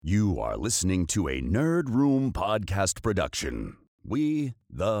You are listening to a Nerd Room podcast production. We,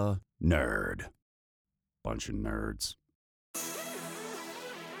 the nerd. Bunch of nerds.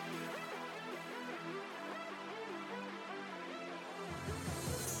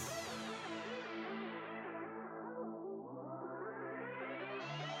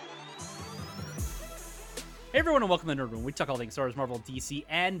 Hey everyone, and welcome to the Nerd Room. We talk all things Star Wars, Marvel, DC,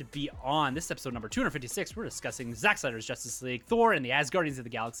 and beyond. This is episode number 256. We're discussing Zack Snyder's Justice League, Thor and the Asgardians of the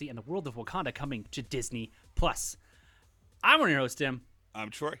Galaxy, and the world of Wakanda coming to Disney+. I'm one of your hosts, Tim. I'm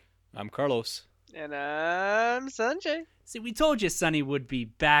Troy. I'm Carlos. And I'm Sanjay. See, we told you Sonny would be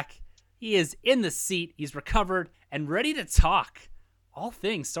back. He is in the seat, he's recovered, and ready to talk all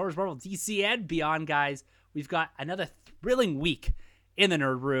things Star Wars, Marvel, DC, and beyond, guys. We've got another thrilling week in the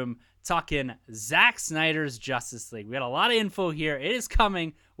Nerd Room, talking Zack Snyder's Justice League. We got a lot of info here. It is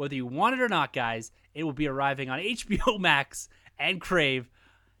coming, whether you want it or not, guys. It will be arriving on HBO Max and Crave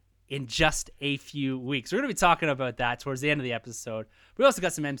in just a few weeks. We're going to be talking about that towards the end of the episode. We also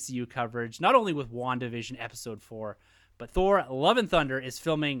got some MCU coverage, not only with WandaVision Episode 4, but Thor Love and Thunder is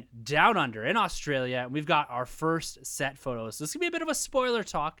filming Down Under in Australia, and we've got our first set photos. So this is going to be a bit of a spoiler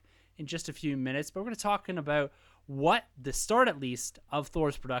talk in just a few minutes, but we're going to be talking about what the start, at least, of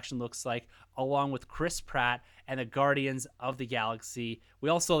Thor's production looks like, along with Chris Pratt and the Guardians of the Galaxy. We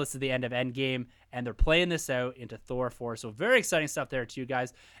all saw this at the end of Endgame, and they're playing this out into Thor 4. So very exciting stuff there too,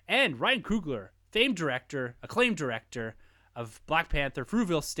 guys. And Ryan Coogler, famed director, acclaimed director of Black Panther,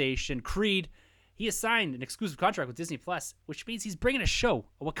 Fruitvale Station, Creed, he has signed an exclusive contract with Disney+, which means he's bringing a show,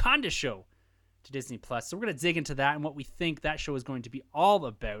 a Wakanda show, to Disney+. So we're going to dig into that and what we think that show is going to be all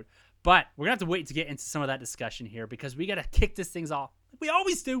about. But we're going to have to wait to get into some of that discussion here because we got to kick this things off, like we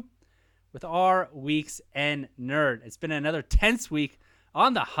always do, with our Week's End Nerd. It's been another tense week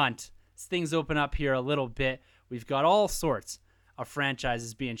on the hunt. As things open up here a little bit, we've got all sorts of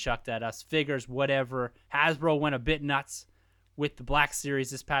franchises being chucked at us, figures, whatever. Hasbro went a bit nuts with the Black Series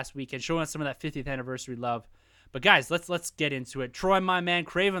this past weekend, showing us some of that 50th anniversary love. But guys, let's get into it. Troy, my man,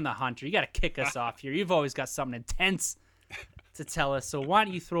 Craven the Hunter, you got to kick us off here. You've always got something intense to tell us, so why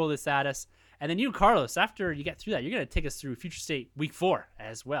don't you throw this at us? And then you, Carlos, after you get through that, you're going to take us through Future State Week 4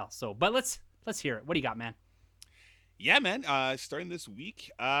 as well. So, but let's hear it. What do you got, man? Yeah, man. Starting this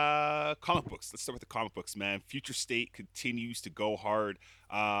week, comic books. Let's start with the comic books, man. Future State continues to go hard.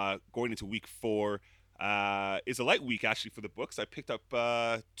 Going into Week 4 is a light week, actually, for the books. I picked up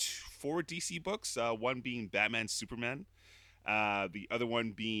 4 DC books, one being Batman Superman, the other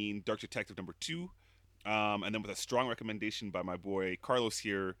one being Dark Detective number 2, and then with a strong recommendation by my boy Carlos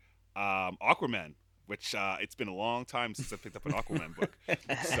here, Aquaman, which it's been a long time since I picked up an Aquaman book.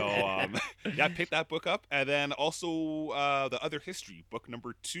 So yeah, I picked that book up. And then also The Other History, book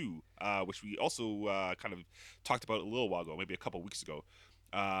number 2, which we also kind of talked about a little while ago, maybe a couple weeks ago.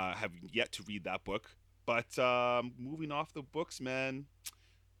 Have yet to read that book. But moving off the books, man,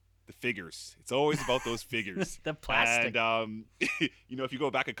 the figures. It's always about those figures. The plastic. And you know, if you go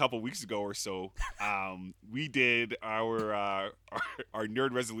back a couple weeks ago or so, we did our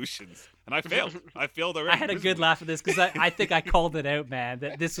nerd resolutions, and I failed. I failed already. I had a good laugh at this because I think I called it out, man,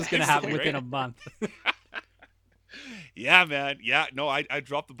 that this was going to happen within a month. Yeah, man. Yeah, no, I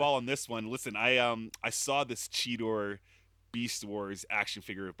dropped the ball on this one. Listen, I saw this Cheetor Beast Wars action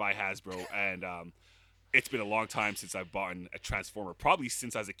figure by Hasbro, and it's been a long time since I've bought a Transformer, probably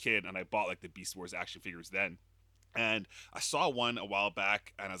since I was a kid, and I bought like the Beast Wars action figures then. And I saw one a while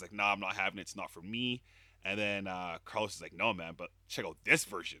back, and I was like, nah, I'm not having it. It's not for me. And then Carlos is like, no, man, but check out this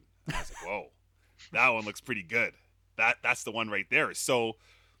version. And I was like, whoa, that one looks pretty good. That's the one right there. So,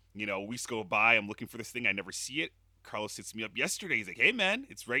 you know, weeks go by, I'm looking for this thing. I never see it. Carlos hits me up yesterday. He's like, hey, man,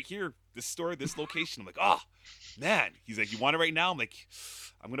 it's right here. This store, this location. I'm like, oh, man. He's like, you want it right now? I'm like,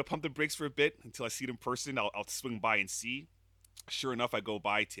 I'm going to pump the brakes for a bit until I see it in person. I'll swing by and see. Sure enough, I go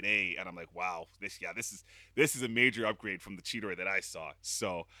by today, and I'm like, wow, this is a major upgrade from the Cheetor that I saw.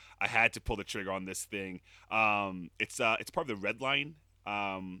 So I had to pull the trigger on this thing. It's part of the Red line.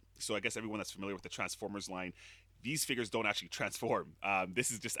 So I guess everyone that's familiar with the Transformers line, these figures don't actually transform.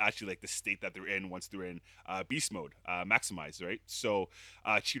 This is just actually like the state that they're in once they're in beast mode, maximized, right? So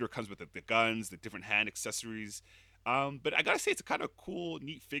Cheetor comes with the guns, the different hand accessories. But I gotta say, it's a kind of cool,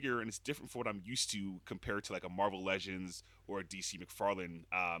 neat figure, and it's different from what I'm used to compared to like a Marvel Legends or a DC McFarlane.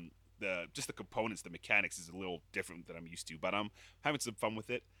 The components, the mechanics is a little different than I'm used to, but I'm having some fun with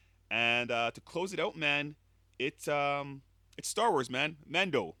it. And to close it out, man, it's Star Wars, man.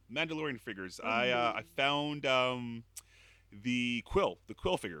 Mandalorian figures. I found the Quill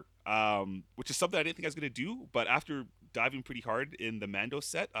figure, which is something I didn't think I was gonna do, but after diving pretty hard in the Mando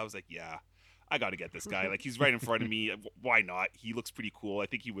set, I was like, yeah, I got to get this guy. Like, he's right in front of me. Why not? He looks pretty cool. I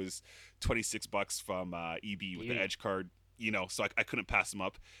think he was $26 from EB with the Edge card, so I couldn't pass him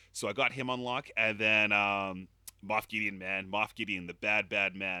up. So I got him on lock. And then Moff Gideon, man. Moff Gideon, the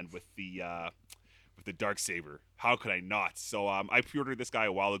bad man with the Darksaber. How could I not? So I pre-ordered this guy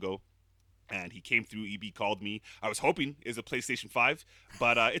a while ago. And he came through. EB called me. I was hoping it was a PlayStation 5,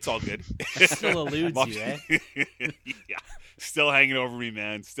 but it's all good. Still eludes you, eh? Yeah, still hanging over me,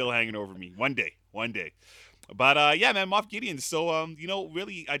 man. Still hanging over me. One day. But yeah, man, Moff Gideon. So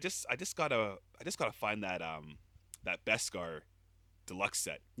really, I just gotta find that Beskar deluxe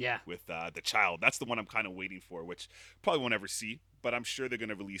set. Yeah. With the child. That's the one I'm kind of waiting for, which probably won't ever see. But I'm sure they're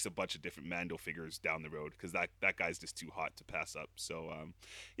gonna release a bunch of different Mando figures down the road because that guy's just too hot to pass up. So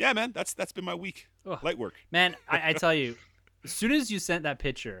yeah, man, that's been my week. Oh, light work. Man, I tell you, as soon as you sent that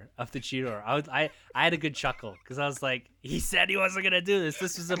picture of the Cheetor, I had a good chuckle because I was like, he said he wasn't gonna do this.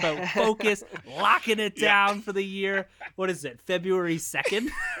 This was about focus, locking it down for the year. What is it, February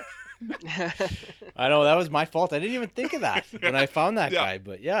 2nd? I know that was my fault. I didn't even think of that when I found that guy.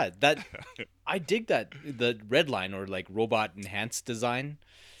 But yeah, I dig that the red line or like robot enhanced design.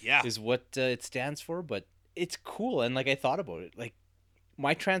 Yeah, is what it stands for. But it's cool, and like I thought about it, like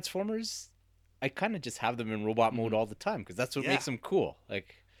my Transformers, I kind of just have them in robot mode all the time because that's what makes them cool.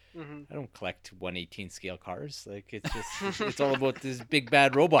 Like I don't collect 1/18 scale cars. Like it's just it's all about this big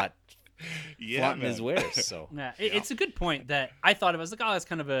bad robot. Flaunting his wares. So yeah, it's a good point that I thought of. I was like, oh, that's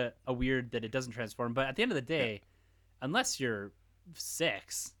kind of a weird that it doesn't transform. But at the end of the day, unless you're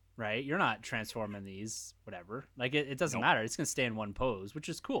 6, right, you're not transforming these. Whatever, like it doesn't matter. It's gonna stay in one pose, which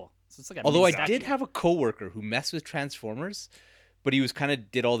is cool. So it's like although I did have a coworker who messed with Transformers, but he was kind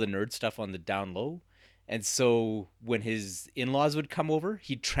of did all the nerd stuff on the down low. And so when his in-laws would come over,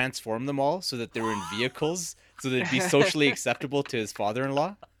 he'd transform them all so that they were in vehicles, so that it'd be socially acceptable to his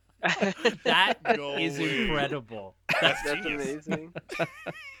father-in-law. That is incredible. That's amazing.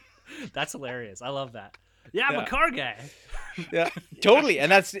 That's hilarious. I love that. Yeah, I'm a car guy. Yeah, totally.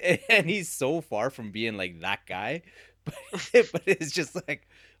 And he's so far from being like that guy, but it's just like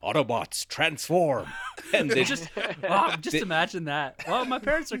Autobots transform, and they just imagine that. Well, my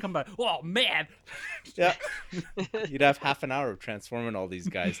parents are coming by. Oh man. Yeah, you'd have half an hour of transforming all these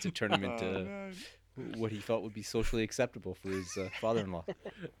guys to turn them into what he felt would be socially acceptable for his father-in-law.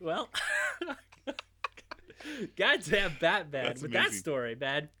 Well, goddamn Batman. That's with amazing. that story,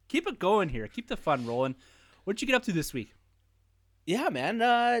 man. Keep it going here. Keep the fun rolling. What'd you get up to this week? Yeah, man.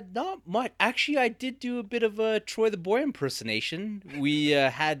 Not much. Actually, I did do a bit of a Troy the Boy impersonation. We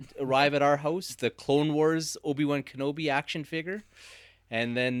had arrive at our house the Clone Wars Obi-Wan Kenobi action figure.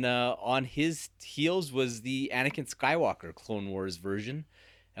 And then on his heels was the Anakin Skywalker Clone Wars version.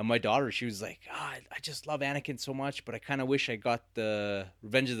 And my daughter, she was like, I just love Anakin so much, but I kind of wish I got the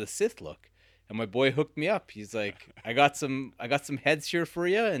Revenge of the Sith look. And my boy hooked me up. He's like, I got some heads here for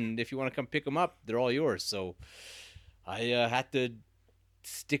you, and if you want to come pick them up, they're all yours. So I had to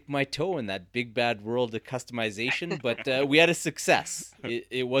stick my toe in that big bad world of customization, but we had a success.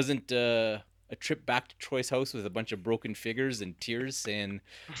 It wasn't a trip back to Troy's house with a bunch of broken figures and tears saying,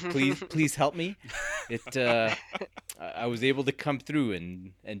 please help me. I was able to come through,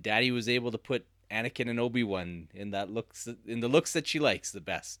 and Daddy was able to put Anakin and Obi-Wan in the looks that she likes the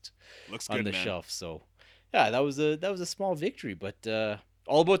best. Looks on good, the man. shelf. So yeah, that was a small victory, but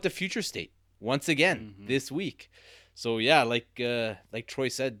all about the future state once again this week. So yeah, like Troy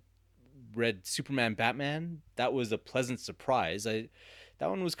said, read Superman Batman. That was a pleasant surprise. That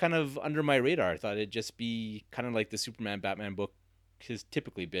one was kind of under my radar. I thought it'd just be kind of like the Superman Batman book has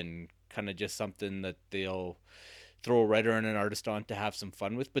typically been, kind of just something that they'll throw a writer and an artist on to have some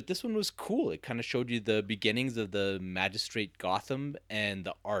fun with. But this one was cool. It kind of showed you the beginnings of the Magistrate Gotham, and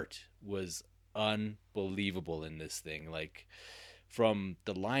the art was unbelievable in this thing. Like from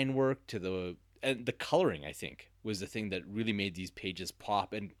the line work to the coloring, I think, was the thing that really made these pages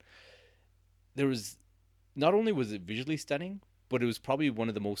pop. And there was, not only was it visually stunning, but it was probably one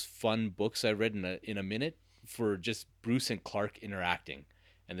of the most fun books I read in a minute, for just Bruce and Clark interacting,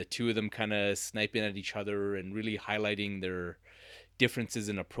 and the two of them kind of sniping at each other and really highlighting their differences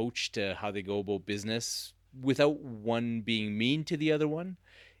in approach to how they go about business without one being mean to the other one.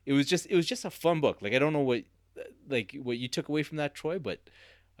 It was just a fun book. Like, I don't know what you took away from that, Troy, but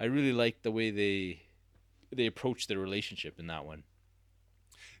I really liked the way they approached their relationship in that one.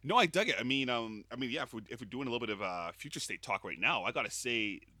 No, I dug it. I mean, yeah. If we're doing a little bit of future state talk right now, I gotta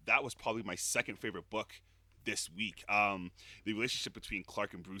say that was probably my second favorite book this week. The relationship between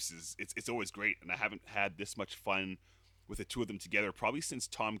Clark and Bruce it's always great, and I haven't had this much fun with the two of them together probably since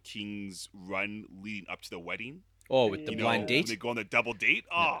Tom King's run leading up to the wedding. Oh, with the You blind know, date. when they go on the double date.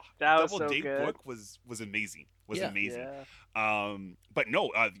 Yeah. Oh, That the was double so date good. book was amazing. Was Yeah. amazing. Yeah. But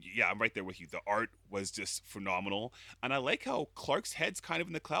no, yeah, I'm right there with you. The art was just phenomenal, and I like how Clark's head's kind of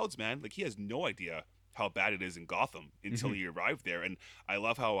in the clouds, man. Like he has no idea how bad it is in Gotham until Mhm. he arrived there. And I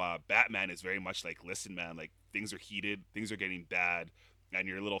love how Batman is very much like, listen, man, like things are heated, things are getting bad, and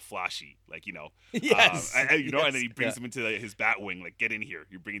you're a little flashy, like Yes. you know, and then Yes. he brings Yeah. him into his Batwing, like get in here,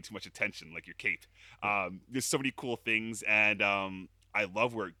 you're bringing too much attention, like your cape. There's so many cool things, and I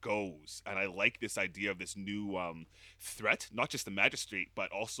love where it goes, and I like this idea of this new threat, not just the magistrate,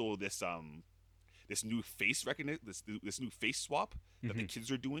 but also this new face recognition, this new face swap that the Mhm.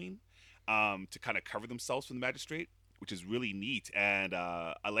 kids are doing, to kind of cover themselves from the magistrate, which is really neat. And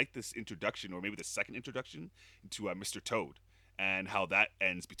I like this introduction, or maybe the second introduction, into Mr. Toad, and how that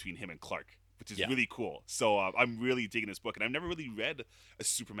ends between him and Clark, which is Yeah. really cool. So I'm really digging this book, and I've never really read a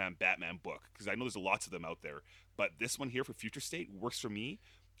Superman Batman book because I know there's lots of them out there, but this one here for Future State works for me.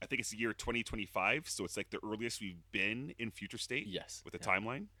 I think it's the year 2025, so it's like the earliest we've been in Future State Yes. with the Yeah.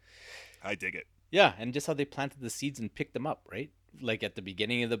 timeline. I dig it. Yeah, and just how they planted the seeds and picked them up, right? Like at the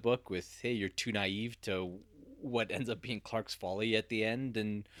beginning of the book with, hey, you're too naive, to what ends up being Clark's folly at the end,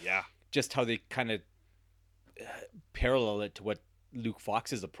 and Yeah. just how they kind of parallel it to what Luke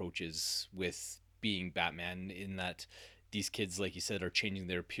Fox's approach is with being Batman, in that these kids, like you said, are changing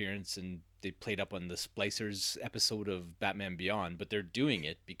their appearance, and they played up on the Splicers episode of Batman Beyond, but they're doing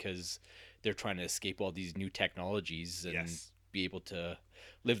it because they're trying to escape all these new technologies and Yes. be able to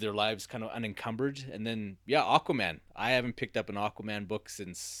live their lives kind of unencumbered. And then, yeah, Aquaman. I haven't picked up an Aquaman book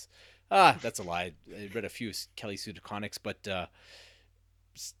since, that's a lie. I read a few Kelly Sue DeConnick's, but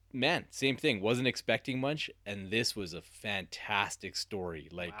man, same thing. Wasn't expecting much, and this was a fantastic story.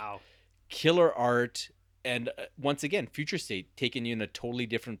 Like Wow. killer art, and once again, Future State taking you in a totally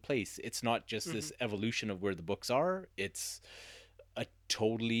different place. It's not just this evolution of where the books are. It's a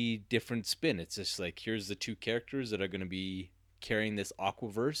totally different spin. It's just like, here's the two characters that are going to be carrying this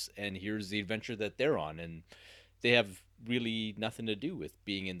Aquaverse, and here's the adventure that they're on, and they have really nothing to do with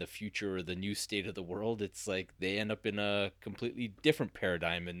being in the future or the new state of the world. It's like they end up in a completely different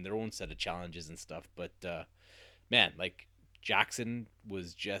paradigm and their own set of challenges and stuff. But man, like Jackson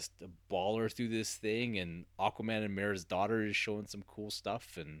was just a baller through this thing, and Aquaman and Mara's daughter is showing some cool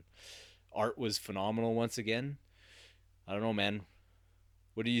stuff, and art was phenomenal once again. I don't know, man.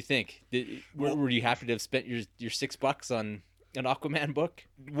 What do you think? Were you happy to have spent your $6 on an Aquaman book?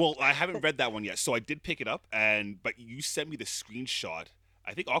 Well, I haven't read that one yet, so I did pick it up, but you sent me the screenshot.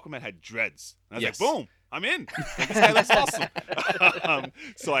 I think Aquaman had dreads. And I was Yes. like, boom, I'm in. Like, this guy looks awesome.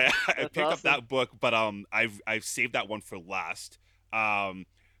 So I picked up awesome. that book, but I've saved that one for last.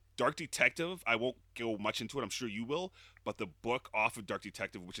 Dark Detective, I won't go much into it. I'm sure you will, but the book off of Dark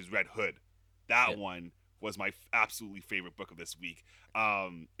Detective, which is Red Hood, that Yeah. one was my absolutely favorite book of this week.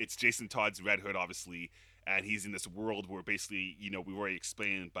 It's Jason Todd's Red Hood, obviously, and he's in this world where basically, we've already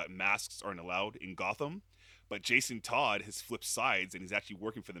explained, but masks aren't allowed in Gotham. But Jason Todd has flipped sides, and he's actually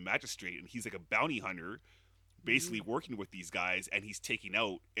working for the magistrate, and he's like a bounty hunter, basically working with these guys, and he's taking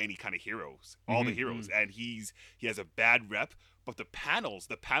out any kind of heroes, all the heroes, and he has a bad rep. But the panels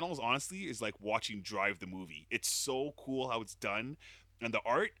honestly is like watching Drive the movie. It's so cool how it's done, and the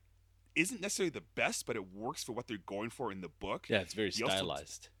art isn't necessarily the best, but it works for what they're going for in the book. Yeah, it's very He also-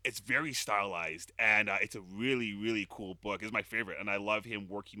 stylized. It's very stylized, and it's a really, really cool book. It's my favorite, and I love him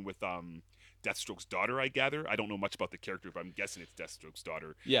working with Deathstroke's daughter. I gather, I don't know much about the character, but I'm guessing it's Deathstroke's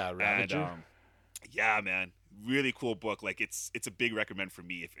daughter. Yeah, And Ravager. yeah, man, really cool book. Like it's a big recommend for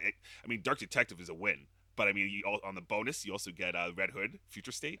me. Dark Detective is a win, but I mean, on the bonus, you also get Red Hood,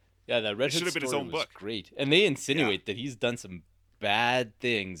 Future State. Yeah, that Red It Hood should have been his story own was book. great, and they insinuate that he's done some bad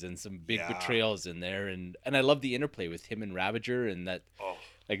things and some big Yeah. betrayals in there, and I love the interplay with him and Ravager, and that Oh,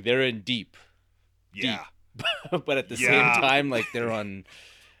 like they're in deep, yeah, but at the Yeah. same time, like they're on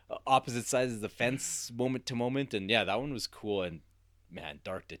opposite sides of the fence moment to moment, and yeah, that one was cool. And man,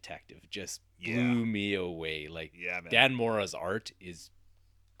 Dark Detective just blew me away. Like yeah, man. Dan Mora's art is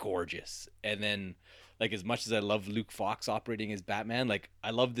gorgeous, and then like as much as I love Luke Fox operating as Batman, like I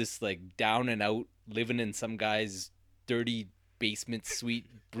love this like down and out living in some guy's dirty basement suite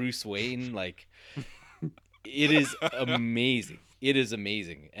Bruce Wayne. Like it is amazing. It is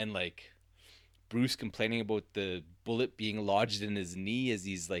amazing. And like Bruce complaining about the bullet being lodged in his knee as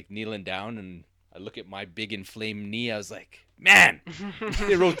he's like kneeling down, and I look at my big inflamed knee, I was like, man,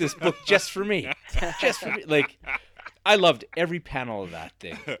 they wrote this book just for me. Just for me. Like I loved every panel of that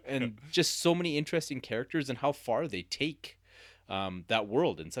thing, and just so many interesting characters, and how far they take that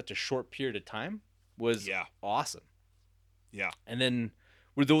world in such a short period of time was Yeah. awesome. Yeah. And then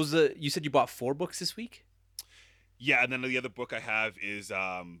were those you said you bought 4 books this week? Yeah, and then the other book I have is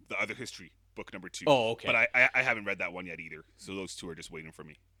the Other History, book number 2. Oh, okay. But I haven't read that one yet either. So those two are just waiting for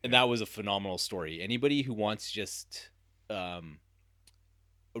me. And that was a phenomenal story. Anybody who wants just a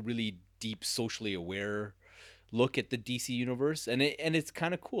really deep, socially aware look at the DC universe, and it's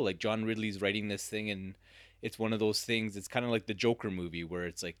kind of cool. Like John Ridley's writing this thing, and it's one of those things. It's kind of like the Joker movie, where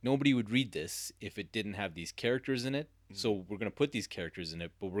it's like nobody would read this if it didn't have these characters in it. Mm-hmm. So we're gonna put these characters in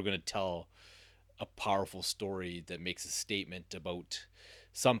it, but we're gonna tell a powerful story that makes a statement about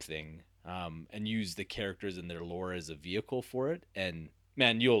something, and use the characters and their lore as a vehicle for it. And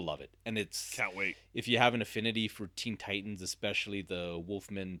man, you'll love it. And it's can't wait. If you have an affinity for Teen Titans, especially the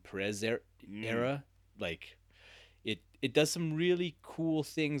Wolfman Perez era, like it does some really cool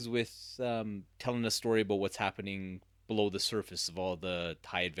things with telling a story about what's happening below the surface of all the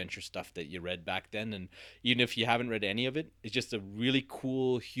high adventure stuff that you read back then. And even if you haven't read any of it, it's just a really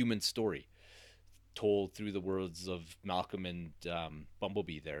cool human story told through the words of Malcolm and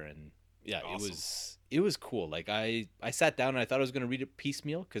Bumblebee there. And yeah, awesome. It was cool. Like I sat down and I thought I was going to read it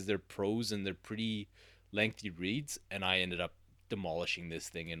piecemeal because they're prose and they're pretty lengthy reads, and I ended up demolishing this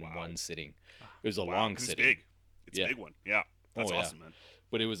thing in one sitting. It was a long sitting. It's big. It's a big one. Yeah. That's awesome, man.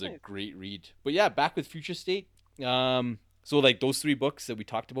 But it was a great read. But yeah, back with Future State. So like those 3 books that we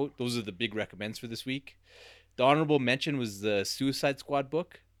talked about, those are the big recommends for this week. The honorable mention was the Suicide Squad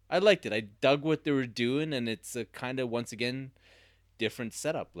book. I liked it. I dug what they were doing, and it's a kind of, once again, different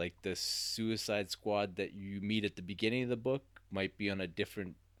setup. Like the Suicide Squad that you meet at the beginning of the book might be on a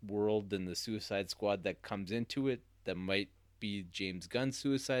different world than the Suicide Squad that comes into it. That might be James Gunn's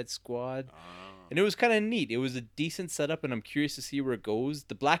Suicide Squad. And it was kind of neat. It was a decent setup, and I'm curious to see where it goes.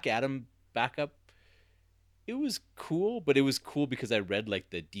 The Black Adam backup, it was cool, but it was cool because I read like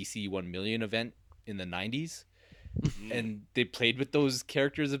the DC 1 million event in the 90s. And they played with those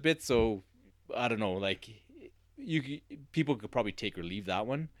characters a bit, so I don't know, like people could probably take or leave that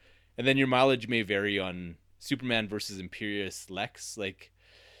one. And then your mileage may vary on Superman versus Imperious Lex. Like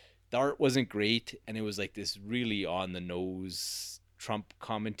the art wasn't great, and it was like this really on the nose Trump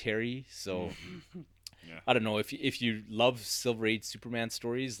commentary. So yeah. I don't know, if you love Silver Age Superman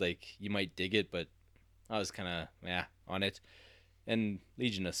stories, like you might dig it, but I was kind of on it. And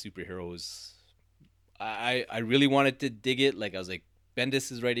Legion of Superheroes, I really wanted to dig it. Like I was like,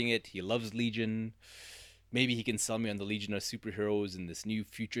 Bendis is writing it, he loves Legion, maybe he can sell me on the Legion of Superheroes in this new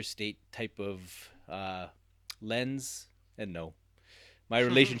future state type of lens. And no, my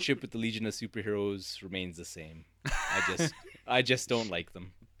relationship with the Legion of Superheroes remains the same. I just don't like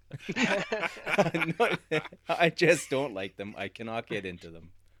them. I just don't like them. I cannot get into them.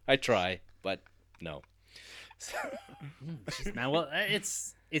 I try, but no. Jeez, man, well,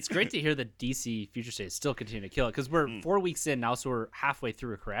 it's great to hear that DC Future State is still continuing to kill it, because we're 4 weeks in now, so we're halfway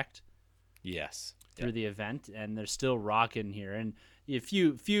through, correct? Yes. Through the event, and they're still rocking here. And a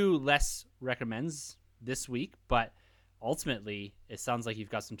few less recommends this week, but ultimately, it sounds like you've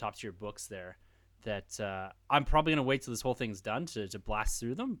got some top tier books there that I'm probably going to wait till this whole thing's done to blast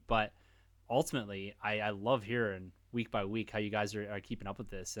through them. But ultimately, I love hearing week by week how you guys are keeping up with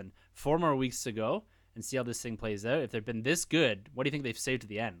this. And 4 more weeks to go and see how this thing plays out. If they've been this good, what do you think they've saved to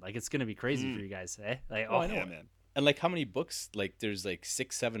the end? Like, it's going to be crazy for you guys, eh? Like, I know, man. And like, how many books? Like, there's like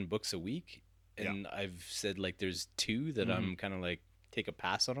 6-7 books a week. And I've said like there's 2 that I'm kind of like take a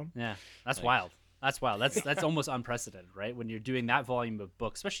pass on them. Yeah, that's wild. That's wild. That's almost unprecedented, right? When you're doing that volume of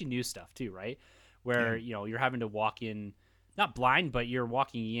books, especially new stuff too, right? Where you're having to walk in, not blind, but you're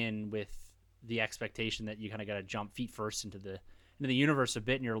walking in with the expectation that you kind of got to jump feet first into the universe a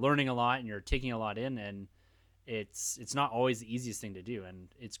bit, and you're learning a lot and you're taking a lot in, and it's not always the easiest thing to do. And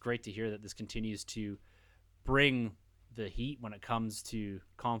it's great to hear that this continues to bring the heat when it comes to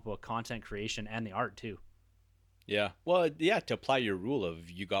comic book content creation and the art too. Yeah. Well, yeah, to apply your rule of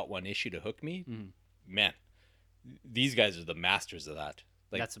you got 1 issue to hook me, man, these guys are the masters of that.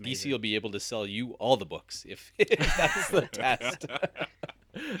 Like, that's amazing. DC will be able to sell you all the books if that's the test.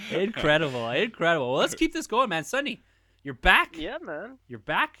 Incredible. Well, let's keep this going, man. Sonny, you're back. Yeah, man. You're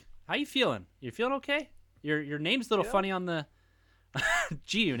back. How you feeling? You feeling okay? Your name's a little funny on the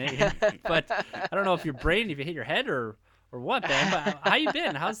G unit, but I don't know if your brain, if you hit your head or what, man. But how you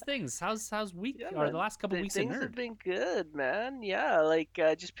been? How's things? How's week or the last couple weeks? Things have been good, man. Yeah, like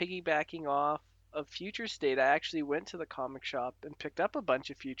just piggybacking off of Future State, I actually went to the comic shop and picked up a bunch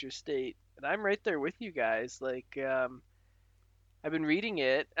of Future State, and I'm right there with you guys. Like, I've been reading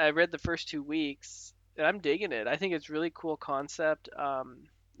it. I read the first 2 weeks, and I'm digging it. I think it's really cool concept.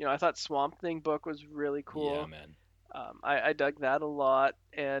 I thought Swamp Thing book was really cool. Yeah, man. I dug that a lot,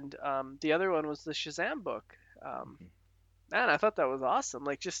 and the other one was the Shazam book. man, I thought that was awesome.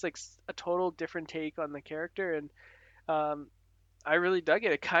 Like just like a total different take on the character, and um, I really dug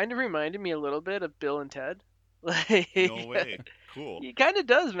it. It kind of reminded me a little bit of Bill and Ted. Like No way. Cool. it kind of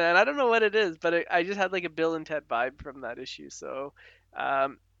does, man. I don't know what it is, but I just had like a Bill and Ted vibe from that issue. So,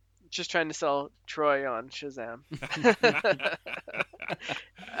 um, just trying to sell Troy on Shazam.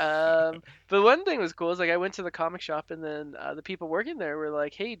 But one thing was cool is like I went to the comic shop and then the people working there were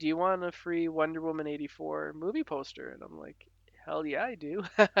like, "Hey, do you want a free Wonder Woman 84 movie poster?" And I'm like, "Hell yeah, I do."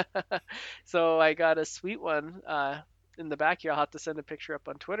 So I got a sweet one in the back here. I'll have to send a picture up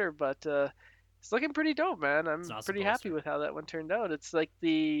on Twitter, but it's looking pretty dope, man. It's I'm an awesome pretty happy poster. with how that one turned out. It's like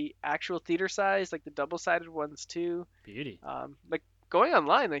the actual theater size, like the double-sided ones too. Beauty. Like going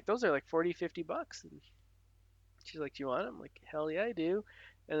online, like those are like 40, $50. And she's like, "Do you want it?" I'm like, "Hell yeah, I do."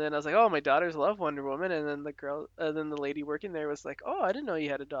 And then I was like, "Oh, my daughters love Wonder Woman." And then then the lady working there was like, "Oh, I didn't know you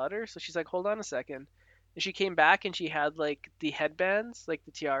had a daughter." So she's like, "Hold on a second." And she came back and she had like the headbands, like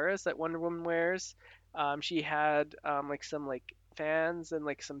the tiaras that Wonder Woman wears. She had like some like fans and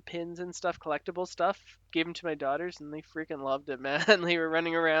like some pins and stuff, collectible stuff. Gave them to my daughters and they freaking loved it, man. They were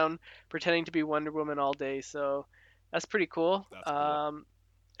running around pretending to be Wonder Woman all day. So that's pretty cool. That's cool.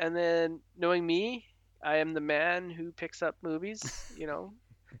 And then knowing me, I am the man who picks up movies,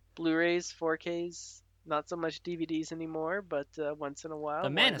 Blu-rays, 4Ks, not so much DVDs anymore, but once in a while, The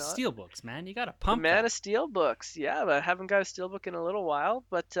why Man of not? Steel books, man. You gotta The pump Man that. of Steel books, yeah, but I haven't got a Steelbook in a little while,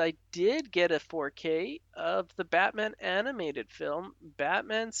 but I did get a 4K of the Batman animated film,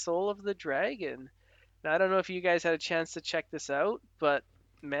 Batman Soul of the Dragon. Now, I don't know if you guys had a chance to check this out, but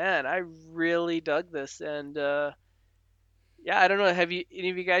man, I really dug this, and yeah, I don't know, have you any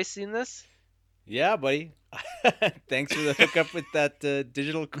of you guys seen this? Yeah, buddy. Thanks for the hookup with that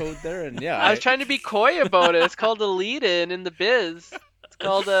digital code there, and yeah, I was trying to be coy about it. It's called a lead-in in the biz. It's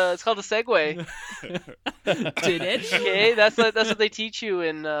called a segue. Did it? Okay, that's what they teach you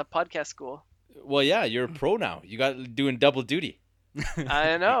in podcast school. well, yeah, you're a pro now. You got doing double duty.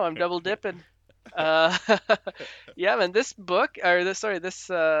 I know, I'm double dipping. Uh, yeah, man, this book or this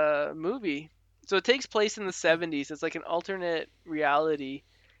movie. So it takes place in the 70s. It's like an alternate reality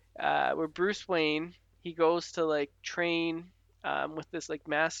where Bruce Wayne he goes to like train with this like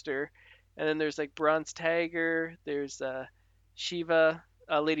master, and then there's like Bronze Tiger, there's Shiva,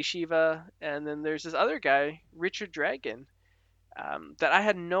 Lady Shiva, and then there's this other guy, Richard Dragon, that I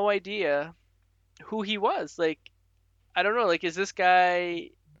had no idea who he was. Like I don't know, like is this guy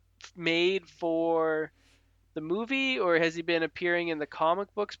made for the movie or has he been appearing in the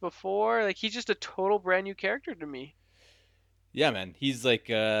comic books before? Like he's just a total brand new character to me. Yeah, man. He's like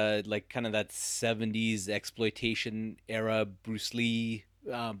kind of that 70s exploitation era Bruce Lee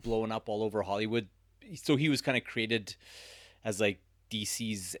blowing up all over Hollywood. So he was kind of created as like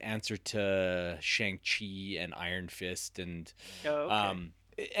DC's answer to Shang-Chi and Iron Fist Oh,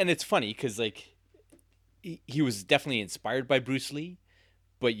 okay. and it's funny cuz like he was definitely inspired by Bruce Lee,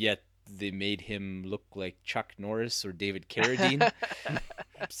 but yet they made him look like Chuck Norris or David Carradine.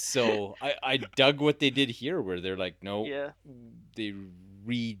 So I dug what they did here, where they're like, no, Yeah. they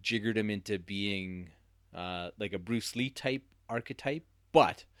rejiggered him into being like a Bruce Lee type archetype,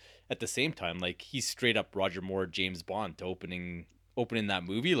 but at the same time, like he's straight up Roger Moore, James Bond to opening that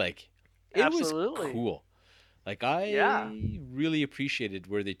movie. Like it was Absolutely. cool. Like I Yeah. really appreciated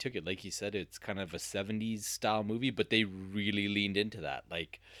where they took it. Like you said, it's kind of a 70s style movie, but they really leaned into that.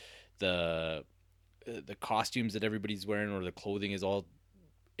 Like the costumes that everybody's wearing or the clothing is all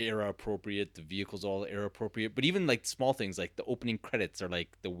era appropriate, the vehicles all era appropriate, but even like small things like the opening credits are like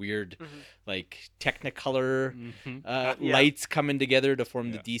the weird Mhm. like technicolor Yeah. lights coming together to form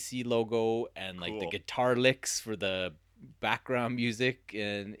Yeah. the DC logo, and like the Cool. guitar licks for the background music,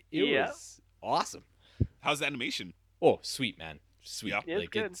 and it Yeah. was awesome. How's the animation? Oh, sweet, man, sweet. Yeah. It's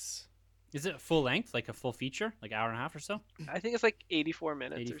Like good. it's Is it full length, like a full feature, like hour and a half or so? I think it's like 84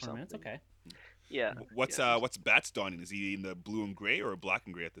 minutes or 84 something. minutes. Okay. Yeah. What's Yeah. what's Bat's donning? Is he in the blue and gray or black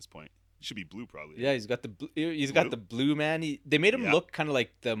and gray at this point? It should be blue probably. yeah, he's got the blue man. They made him Yeah. look kind of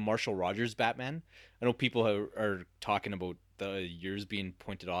like the Marshall Rogers Batman. I know people are talking about the ears being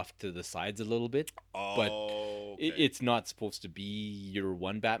pointed off to the sides a little bit. Oh, okay. It's not supposed to be your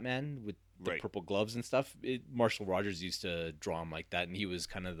one Batman with the Right. purple gloves and stuff. Marshall Rogers used to draw him like that, and he was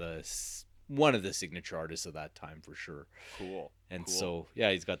kind of one of the signature artists of that time for sure. Cool. And Cool. so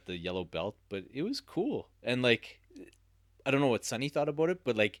yeah, he's got the yellow belt, but it was cool. And like, I don't know what Sonny thought about it,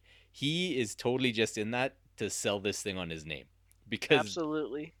 but like he is totally just in that to sell this thing on his name because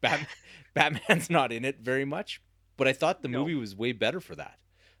Absolutely. Batman's not in it very much. But I thought the No. movie was way better for that.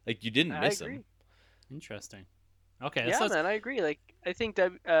 Like you didn't I miss agree. him. Interesting. Okay, Yeah, so man, I agree. Like, I think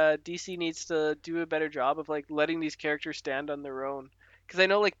that DC needs to do a better job of like letting these characters stand on their own. Because I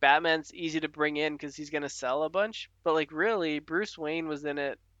know like Batman's easy to bring in because he's gonna sell a bunch, but like really, Bruce Wayne was in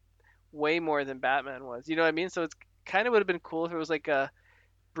it way more than Batman was. You know what I mean? So it's kind of would have been cool if it was like a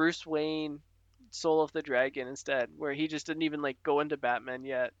Bruce Wayne Soul of the Dragon instead, where he just didn't even like go into Batman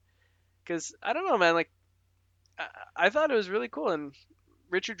yet. Because I don't know, man. Like I, I thought it was really cool, and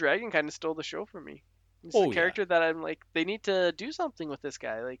Richard Dragon kind of stole the show for me. It's a Oh, yeah. character that I'm like, they need to do something with this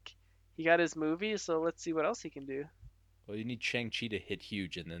guy. Like, he got his movie, so let's see what else he can do. Well, you need Shang-Chi to hit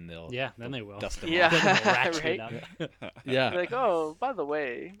huge, and then they'll then they will. dust him Yeah, off. Then they'll ratchet it right? up. Yeah. Like, oh, by the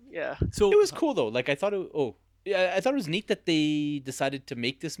way, yeah. So It was cool though. Like I thought I thought it was neat that they decided to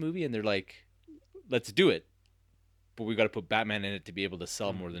make this movie, and they're like, let's do it, but we got to put Batman in it to be able to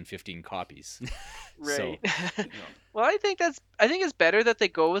sell more than 15 copies. Right. Yeah. Well, I think it's better that they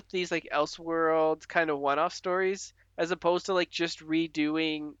go with these like Elseworld kind of one-off stories as opposed to like just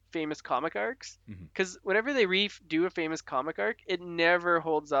redoing famous comic arcs. Mhm. Because whenever they redo a famous comic arc, it never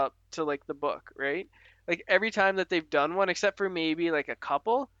holds up to like the book, right? Like every time that they've done one, except for maybe like a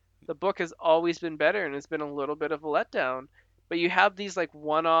couple, the book has always been better and it's been a little bit of a letdown. But you have these like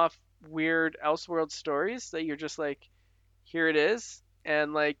one-off weird Elseworld stories that you're just like, here it is,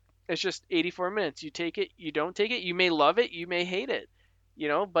 and like it's just 84 minutes. You take it, you don't take it. You may love it, you may hate it,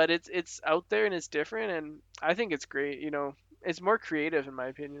 but it's out there and it's different, and I think it's great. It's more creative in my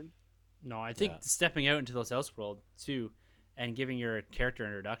opinion. no, I think Yeah. stepping out into those Elseworld too, and giving your character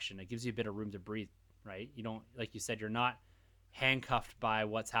introduction, it gives you a bit of room to breathe, right? You don't, like you said, you're not handcuffed by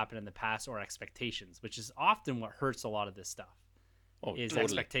what's happened in the past or expectations, which is often what hurts a lot of this stuff. Oh, Is totally.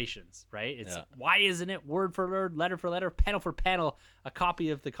 expectations, right? It's Yeah. why isn't it word for word, letter for letter, panel for panel, a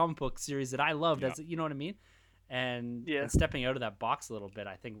copy of the comic book series that I loved? Yeah. As you know what I mean? And, Yeah. and stepping out of that box a little bit,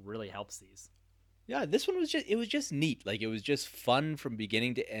 I think, really helps these. Yeah, this one was just neat. Like it was just fun from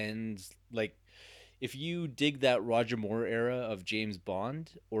beginning to end. Like if you dig that Roger Moore era of James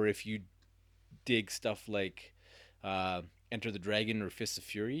Bond, or if you dig stuff like Enter the Dragon or Fist of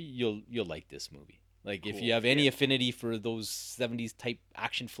Fury, you'll like this movie. Like if Cool. you have any affinity for those 70s type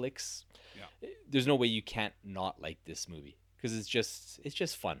action flicks, there's no way you can't not like this movie, because it's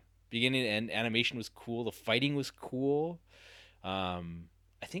just fun. Beginning to end, animation was cool, the fighting was cool.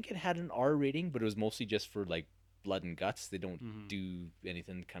 I think it had an R rating, but it was mostly just for like blood and guts. They don't do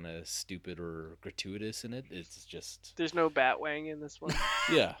anything kind of stupid or gratuitous in it. It's just There's no Batwang in this one.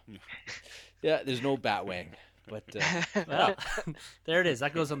 yeah. There's no Batwang, but Well, there it is.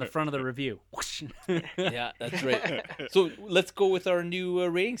 That goes on the front of the review. yeah, that's right. So let's go with our new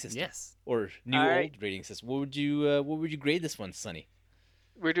rating system. Yes. Or new All old right. rating system. What would you grade this one, Sonny?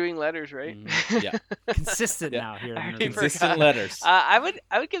 We're doing letters, right? Yeah, Consistent Yeah. now here. I in the already review. consistent forgot. letters. I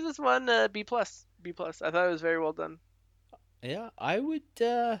would give this one B plus. B plus. I thought it was very well done. Yeah, I would.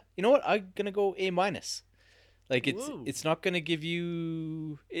 You know what? I'm gonna go A minus. Like Whoa. it's not gonna give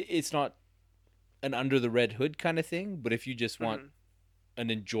you. It's not an under the red hood kind of thing. But if you just want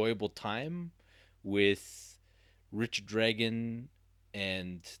an enjoyable time with Richard Dragon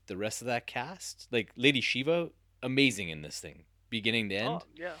and the rest of that cast, like Lady Shiva, amazing in this thing, beginning to end. Oh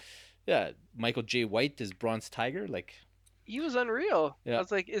yeah. Yeah, Michael J. White as Bronze Tiger, like He was unreal. Yeah. I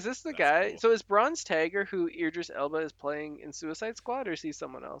was like, is this the That's guy? cool. So is Bronze Tiger who Idris Elba is playing in Suicide Squad, or is he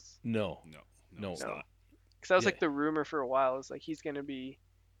someone else? no. No, it's No. not. Because that was Yeah. like the rumor for a while. It's like he's gonna be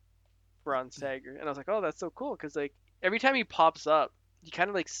Bronze Tiger, and I was like, oh, that's so cool. Because like every time he pops up, he kind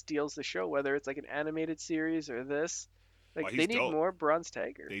of like steals the show, whether it's like an animated series or this. Like Oh, they he's need dope. more Bronze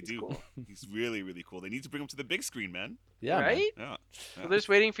Tiger. They He's do. cool. He's really, really cool. They need to bring him to the big screen, man. Yeah, man. right? Yeah. Well, they're just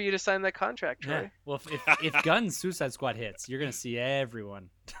waiting for you to sign that contract, Yeah. Troy. Well, if Gunn's Suicide Squad hits, you're gonna see everyone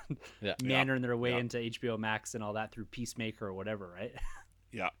Yeah. meandering their way Yeah. into HBO Max and all that through Peacemaker or whatever, right?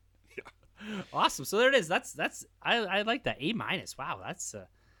 Yeah. Awesome. So there it is. That's I like that. A minus. Wow, that's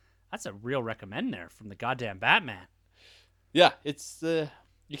a real recommend there from the goddamn Batman. Yeah, it's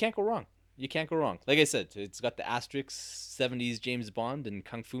you can't go wrong. You can't go wrong. Like I said, it's got the asterisks, 70s James Bond and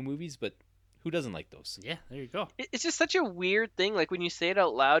kung fu movies, but who doesn't like those? Yeah, there you go. It's just such a weird thing. Like when you say it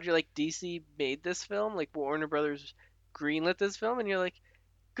out loud, you're like, DC made this film, like Warner Brothers greenlit this film, and you're like,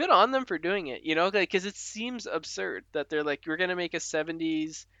 good on them for doing it, because it seems absurd that they're like, we're gonna make a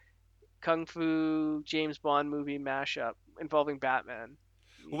 70s kung fu James Bond movie mashup involving Batman.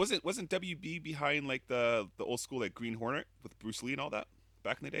 Well, wasn't WB behind like the old school like Green Hornet with Bruce Lee and all that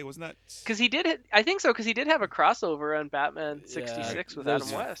back in the day? Wasn't that? Because he did, I think so, because he did have a crossover on Batman '66 with that Adam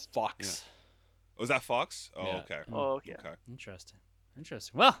was West. Fox. Was that Fox? Oh, Yeah. okay. Oh yeah. Okay. Interesting.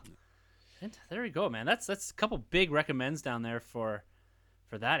 Well, and there we go, man. That's a couple big recommends down there for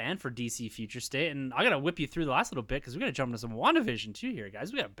for that and for DC Future State. And I got to whip you through the last little bit because we got to jump into some WandaVision too here,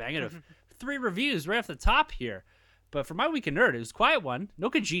 guys. We got to bang it of 3 reviews right off the top here. But for my Week in Nerd, it was a quiet one. No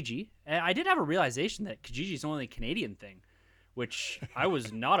Kijiji. And I did have a realization that Kijiji is only a Canadian thing, which I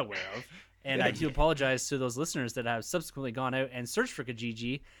was not aware of. And I do apologize to those listeners that have subsequently gone out and searched for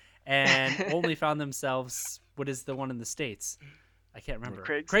Kijiji and only found themselves, what is the one in the States? I can't remember.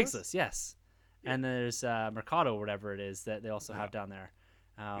 Craigslist, yes. Yeah. And there's Mercado, whatever it is, that they also have down there.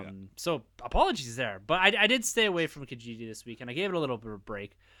 So apologies there. But I did stay away from Kijiji this week, and I gave it a little bit of a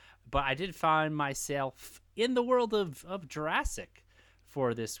break. But I did find myself in the world of Jurassic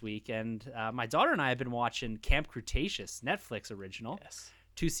for this week. And my daughter and I have been watching Camp Cretaceous, Netflix original. Yes.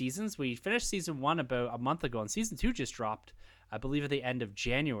 2 seasons. We finished season 1 about a month ago, and season 2 just dropped, I believe, at the end of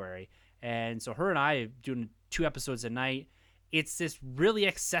January. And so her and I are doing 2 episodes a night. It's this really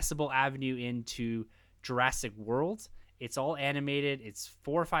accessible avenue into Jurassic World. It's all animated. It's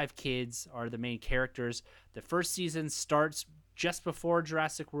 4 or 5 kids are the main characters. The first season starts just before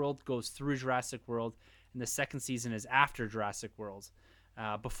Jurassic World, goes through Jurassic World, and the second season is after Jurassic World,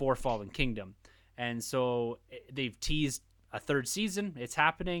 before Fallen Kingdom. And so they've teased a 3rd season. It's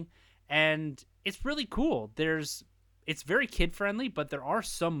happening, and it's really cool. It's very kid-friendly, but there are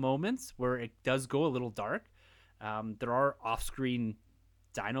some moments where it does go a little dark. There are off-screen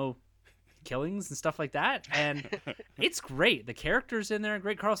dino killings and stuff like that, and it's great. The characters in there are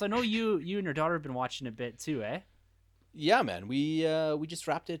great. Carlos, I know you and your daughter have been watching a bit too, eh? Yeah, man. We just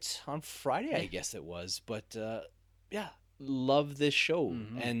wrapped it on Friday, I guess it was. But yeah, love this show.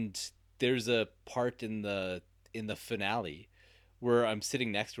 Mm-hmm. And there's a part in the finale where I'm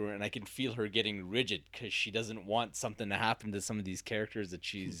sitting next to her and I can feel her getting rigid because she doesn't want something to happen to some of these characters that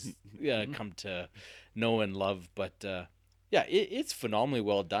she's come to know and love. But yeah, it's phenomenally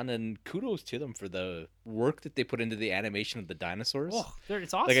well done, and kudos to them for the work that they put into the animation of the dinosaurs. Oh,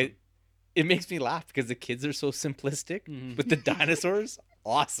 it's awesome. It makes me laugh because the kids are so simplistic, but the dinosaurs,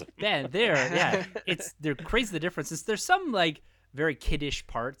 awesome. Man, they're crazy, the differences. There's some like very kiddish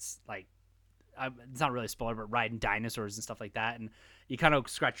parts, like it's not really a spoiler, but riding dinosaurs and stuff like that, and you kind of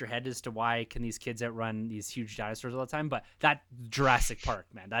scratch your head as to why can these kids outrun these huge dinosaurs all the time. But that Jurassic Park,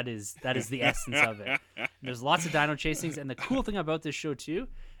 man, that is the essence of it. There's lots of dino chasings, and the cool thing about this show too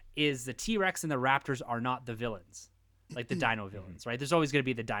is the T-Rex and the Raptors are not the villains, like the dino villains, right? There's always going to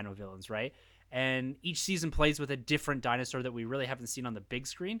be the dino villains, right? And each season plays with a different dinosaur that we really haven't seen on the big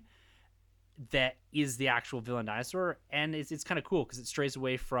screen that is the actual villain dinosaur, and it's kind of cool because it strays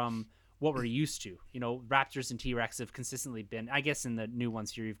away from what we're used to. You know, Raptors and T-Rex have consistently been, I guess in the new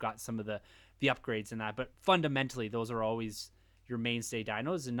ones here, you've got some of the upgrades and that, but fundamentally those are always your mainstay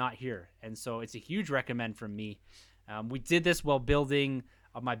dinos and not here. And so it's a huge recommend from me. We did this while building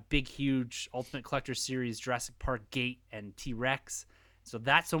my big, huge Ultimate Collector Series Jurassic Park Gate and T-Rex. So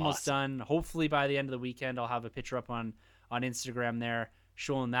that's almost done. Hopefully by the end of the weekend, I'll have a picture up on Instagram there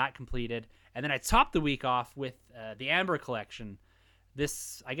showing that completed. And then I topped the week off with the Amber Collection.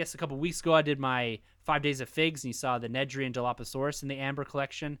 This, I guess a couple weeks ago, I did my 5 Days of Figs, and you saw the Nedry and Dilophosaurus in the Amber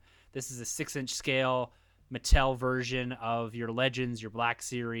Collection. This is a 6-inch scale Mattel version of your Legends, your Black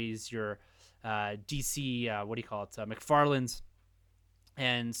Series, your DC, McFarlane's.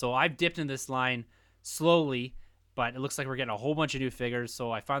 And so I've dipped in this line slowly, but it looks like we're getting a whole bunch of new figures.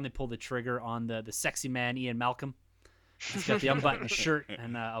 So I finally pulled the trigger on the sexy man, Ian Malcolm. He's got the unbuttoned shirt,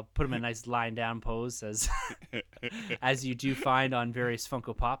 and I'll put him in a nice lying down pose as you do find on various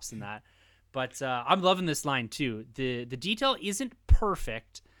Funko Pops and that. But I'm loving this line too. The detail isn't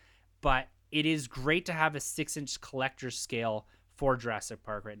perfect, but it is great to have a 6-inch collector scale for Jurassic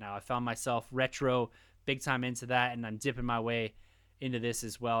Park right now. I found myself retro big time into that, and I'm dipping my way into this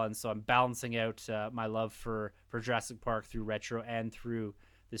as well. And so I'm balancing out my love for Jurassic Park through retro and through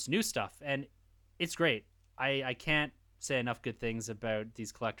this new stuff. And it's great. I can't say enough good things about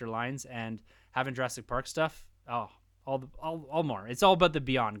these collector lines, and having Jurassic Park stuff. Oh, all more. It's all about the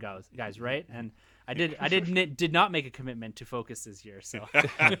Beyond guys, right? And I did not make a commitment to focus this year. So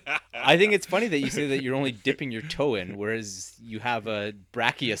I think it's funny that you say that you're only dipping your toe in, whereas you have a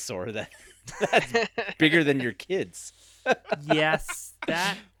brachiosaur that's bigger than your kids. Yes,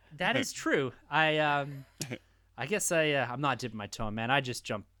 that is true. I guess I'm not dipping my toe in, man. I just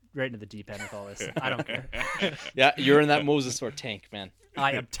jump right into the deep end with all this. I don't care. Yeah, you're in that Mosasaur tank, man.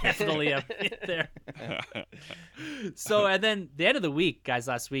 I am definitely up there. So, and then the end of the week, guys,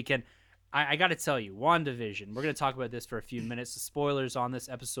 last weekend, I got to tell you, WandaVision. We're going to talk about this for a few minutes. The spoilers on this,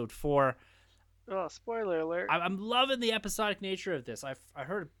 episode 4. Oh, spoiler alert. I'm loving the episodic nature of this. I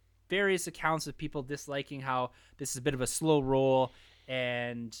heard various accounts of people disliking how this is a bit of a slow roll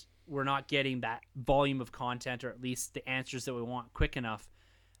and we're not getting that volume of content, or at least the answers that we want quick enough.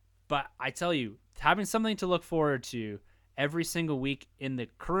 But I tell you, having something to look forward to every single week in the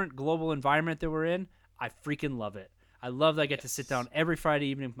current global environment that we're in, I freaking love it. I love that I get to sit down every Friday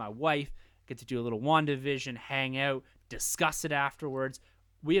evening with my wife, get to do a little WandaVision, hang out, discuss it afterwards.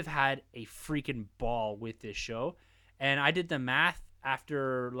 We have had a freaking ball with this show. And I did the math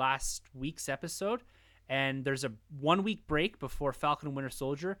after last week's episode, and there's a 1 week break before Falcon and Winter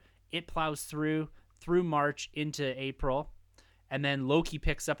Soldier. It plows through March into April, and then Loki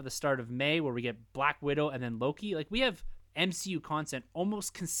picks up at the start of May, where we get Black Widow and then Loki. Like, we have MCU content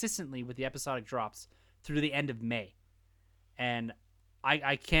almost consistently with the episodic drops through the end of May. And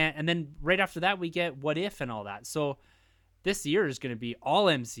I can't, and then right after that we get What If and all that. So this year is going to be all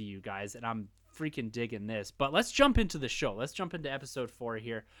MCU, guys, and I'm freaking digging this. But let's jump into the show. Let's jump into episode 4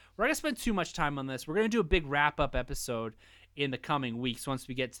 here. We're not going to spend too much time on this. We're going to do a big wrap-up episode in the coming weeks once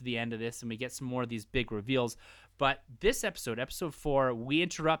we get to the end of this and we get some more of these big reveals. But this episode 4, we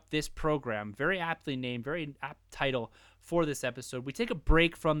interrupt this program, very aptly named, very apt title for this episode. We take a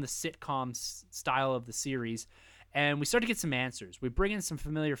break from the sitcom style of the series, and we start to get some answers. We bring in some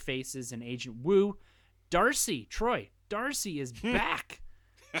familiar faces and Agent Woo. Darcy is back.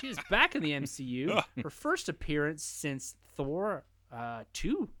 She is back in the MCU. Her first appearance since Thor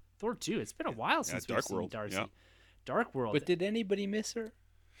 2. Thor 2. It's been a while since we've seen Darcy. Yeah. Dark World. But did anybody miss her?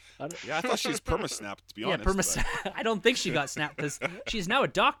 I thought she was perma-snapped, to be honest. Yeah, perma-snapped. I don't think she got snapped because she's now a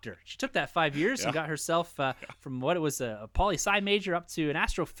doctor. She took that 5 years and got herself from what it was a poli-sci major up to an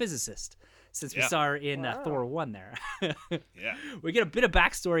astrophysicist since we saw her in Thor 1 there. Yeah. We get a bit of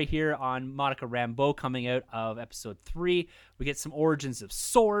backstory here on Monica Rambeau coming out of episode 3. We get some origins of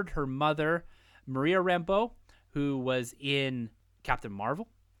Sword, her mother, Maria Rambeau, who was in Captain Marvel,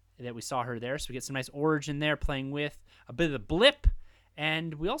 that we saw her there. So we get some nice origin there playing with a bit of the blip.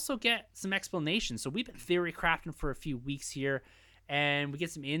 And we also get some explanation. So we've been theory crafting for a few weeks here, and we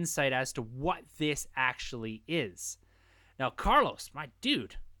get some insight as to what this actually is. Now, Carlos, my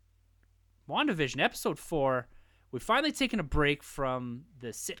dude, WandaVision episode 4, we've finally taken a break from the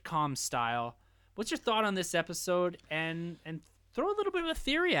sitcom style. What's your thought on this episode? And throw a little bit of a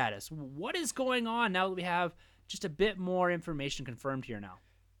theory at us. What is going on now that we have just a bit more information confirmed here now?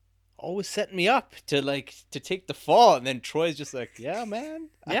 Always setting me up to take the fall, and then Troy's just like, yeah, man.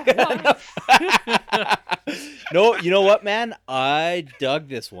 Yeah. No, you know what, man? I dug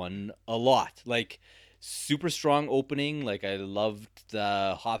this one a lot. Like, super strong opening. Like, I loved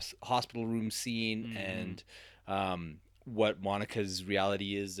the hospital room scene and what Monica's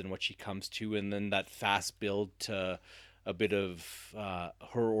reality is and what she comes to, and then that fast build to a bit of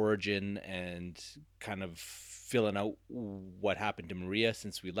her origin and kind of filling out what happened to Maria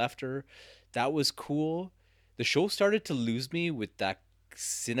since we left her. That was cool. The show started to lose me with that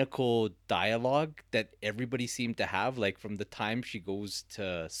cynical dialogue that everybody seemed to have, like from the time she goes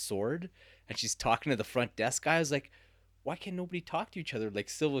to Sword and she's talking to the front desk guy. I was like, why can nobody talk to each other like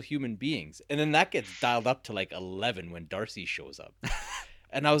civil human beings? And then that gets dialed up to like 11 when Darcy shows up.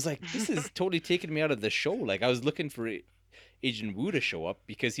 And I was like, this is totally taking me out of the show. Like, I was looking for Agent Woo to show up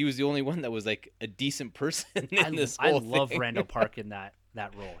because he was the only one that was like a decent person in this whole thing. I love Randall Park in that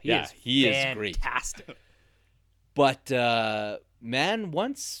role. He is great. Fantastic. But man,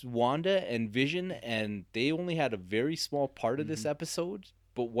 once Wanda and Vision, and they only had a very small part of this episode,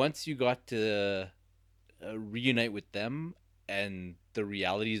 but once you got to reunite with them and the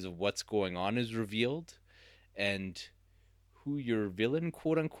realities of what's going on is revealed, and who your villain,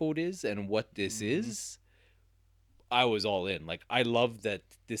 quote unquote, is and what this is, I was all in. Like, I love that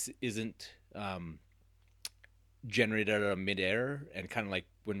this isn't generated out of midair, and kind of like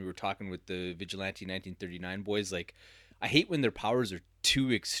when we were talking with the Vigilante 1939 boys, like, I hate when their powers are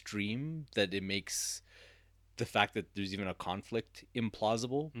too extreme that it makes the fact that there's even a conflict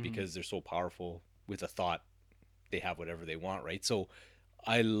implausible because they're so powerful with a thought. They have whatever they want, right? So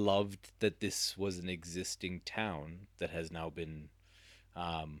I loved that this was an existing town that has now been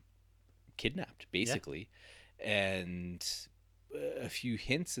kidnapped, basically. And a few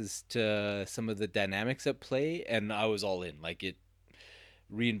hints as to some of the dynamics at play, and I was all in. Like, it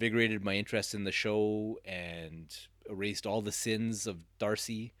reinvigorated my interest in the show and erased all the sins of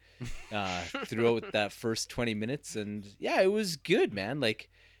Darcy throughout that first 20 minutes. And yeah, it was good, man. Like,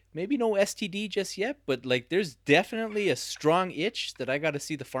 maybe no STD just yet, but like, there's definitely a strong itch that I got to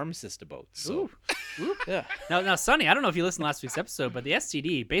see the pharmacist about. So Ooh. Yeah. Now, Sonny, I don't know if you listened to last week's episode, but the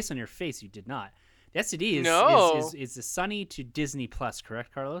STD, based on your face, you did not. The STD is the Sunny to Disney Plus,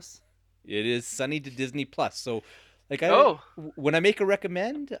 correct, Carlos? It is Sunny to Disney Plus. So, like, when I make a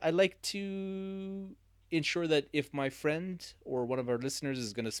recommend, I like to ensure that if my friend or one of our listeners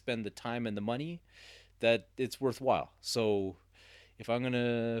is going to spend the time and the money, that it's worthwhile. So, if I'm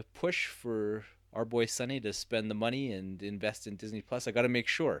gonna push for our boy Sonny to spend the money and invest in Disney Plus, I got to make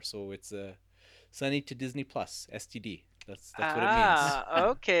sure. So it's Sonny to Disney Plus, STD. That's what it means.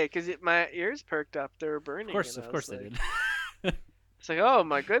 Okay, because my ears perked up. They were burning. Of course they did. It's like, oh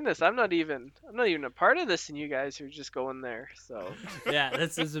my goodness, I'm not even a part of this, and you guys are just going there. So Yeah,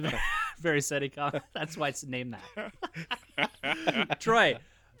 this is a very Sonny comment. That's why it's named that. Troy,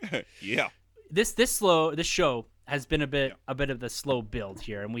 Yeah. this show has been a bit of the slow build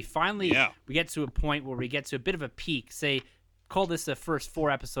here, and we finally we get to a point where we get to a bit of a peak. Say, call this the first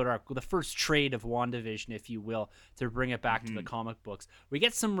 4-episode arc, the first trade of WandaVision, if you will, to bring it back to the comic books. We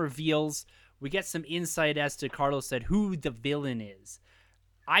get some reveals. We get some insight as to, Carlos said, who the villain is.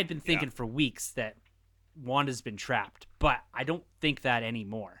 I've been thinking for weeks that Wanda's been trapped, but I don't think that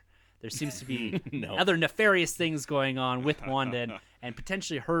anymore. There seems to be other nefarious things going on with Wanda and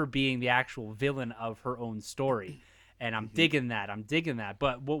potentially her being the actual villain of her own story. And I'm digging that.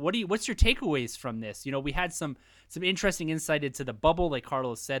 But what's your takeaways from this? You know, we had some interesting insight into the bubble, like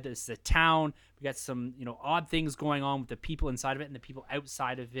Carlos said. This is a town. We got some, odd things going on with the people inside of it and the people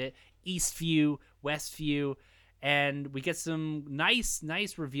outside of it. East View, West View, and we get some nice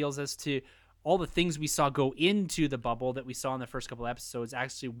reveals as to all the things we saw go into the bubble that we saw in the first couple of episodes,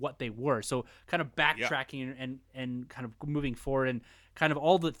 actually what they were. So kind of backtracking and kind of moving forward and kind of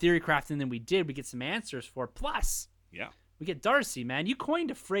all the theory crafting that we did, we get some answers for. Plus, we get Darcy, man. You coined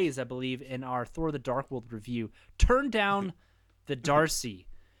a phrase, I believe, in our Thor the Dark World review. Turn down the Darcy.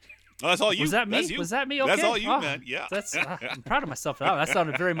 Oh, that's all you. Was that me? That's you. Was that me? Okay. That's all you, man. Yeah. I'm proud of myself. Oh, that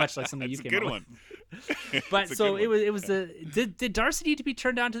sounded very much like something you came up with. That's a good one. But so it was did Darcy need to be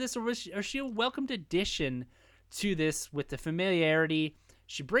turned down to this, or was she a welcomed addition to this with the familiarity?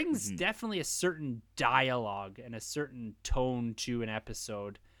 She brings definitely a certain dialogue and a certain tone to an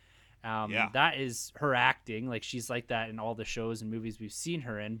episode. That is her acting. Like, she's like that in all the shows and movies we've seen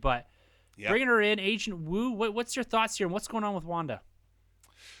her in. But bringing her in, Agent Woo, what's your thoughts here, and what's going on with Wanda?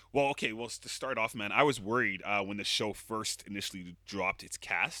 Well, okay. Well, to start off, man, I was worried when the show first initially dropped its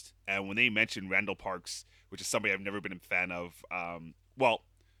cast, and when they mentioned Randall Parks, which is somebody I've never been a fan of.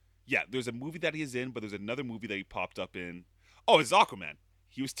 There's a movie that he's in, but there's another movie that he popped up in. Oh, it's Aquaman.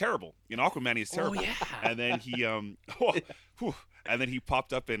 He was terrible in Aquaman. He's terrible. Oh, yeah. And then he and then he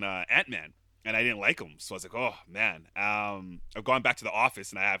popped up in Ant-Man, and I didn't like him. So I was like, oh man. I've gone back to The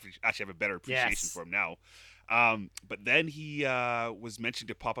Office, and I actually have a better appreciation for him now. But then he was mentioned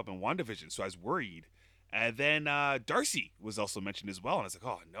to pop up in WandaVision, so I was worried. And then Darcy was also mentioned as well, and I was like,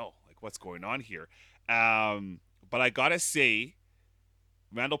 oh no, like what's going on here? But I gotta say,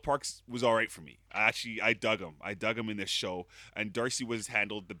 Randall Parks was all right for me. I dug him. I dug him in this show, and Darcy was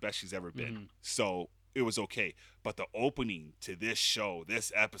handled the best she's ever been. So it was okay. But the opening to this show,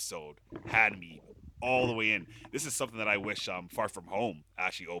 this episode, had me all the way in. This is something that I wish Far From Home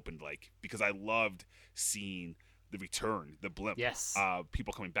actually opened like, because I loved seeing the return, the blimp. Yes.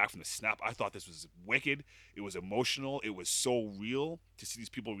 People coming back from the snap. I thought this was wicked. It was emotional. It was so real to see these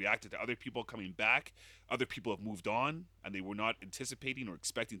people reacted to other people coming back. Other people have moved on, and they were not anticipating or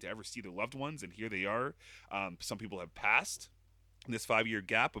expecting to ever see their loved ones, and here they are. Some people have passed in this 5-year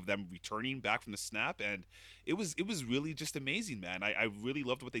gap of them returning back from the snap, and it was really just amazing, man. I really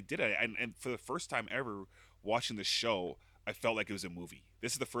loved what they did. And for the first time ever watching the show, I felt like it was a movie.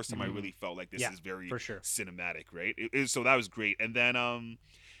 This is the first time I really felt like this is very cinematic, right? So that was great. And then,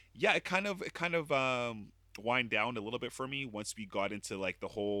 it kind of wind down a little bit for me once we got into like the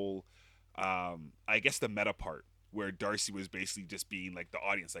whole, I guess the meta part where Darcy was basically just being like the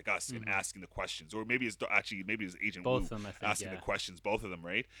audience, like us, and asking the questions, or maybe it's Agent Both Woo of them, I think, asking the questions, both of them,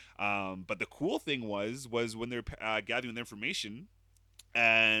 right? But the cool thing was when they're gathering the information.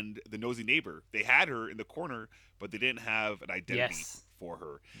 And the nosy neighbor, they had her in the corner, but they didn't have an identity for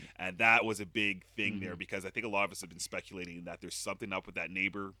her. And that was a big thing there, because I think a lot of us have been speculating that there's something up with that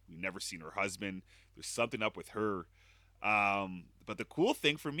neighbor. We've never seen her husband. There's something up with her. But the cool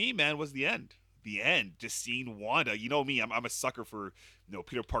thing for me, man, was the end. The end, just seeing Wanda. You know me, I'm a sucker for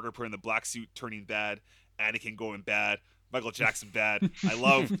Peter Parker putting the black suit turning bad, Anakin going bad, Michael Jackson bad. I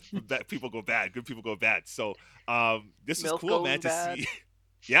love that people go bad. Good people go bad. So this was cool, man, to see.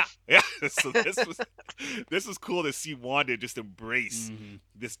 Yeah. So this was cool to see Wanda just embrace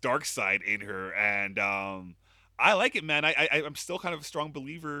this dark side in her, and I like it, man. I'm still kind of a strong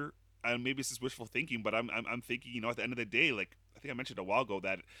believer, and maybe this is wishful thinking, but I'm thinking, at the end of the day, like I think I mentioned a while ago,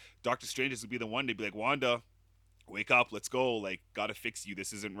 that Doctor Strange is gonna be the one to be like, Wanda, wake up, let's go, like gotta fix you.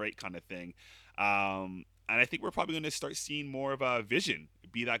 This isn't right, kind of thing. And I think we're probably going to start seeing more of a Vision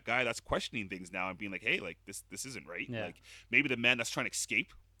be that guy that's questioning things now and being like, hey, like this isn't right. Like maybe the man that's trying to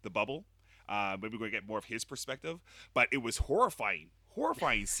escape the bubble Maybe we're going to get more of his perspective. But it was horrifying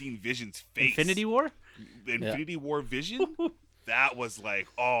seeing Vision's face. Infinity War? The Infinity War Vision? That was like,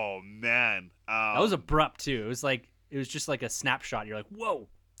 oh, man. That was abrupt, too. It was just like a snapshot. You're like, whoa.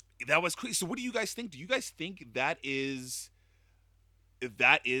 That was crazy. So what do you guys think? Do you guys think that is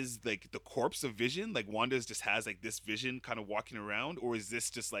like the corpse of Vision? Like Wanda just has like this Vision kind of walking around, or is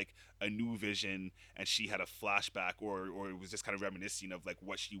this just like a new Vision and she had a flashback, or it was just kind of reminiscing of like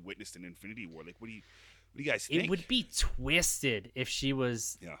what she witnessed in Infinity War? Like what do you guys think? It would be twisted if she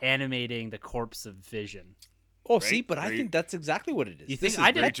was animating the corpse of Vision. Oh, right? See, but I think that's exactly what it is. You think this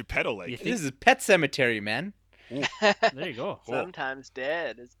is very Geppetto-like. This is Pet Cemetery, man. There you go. Sometimes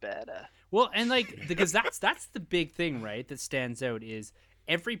dead is better. Well, and like because that's the big thing, right? That stands out is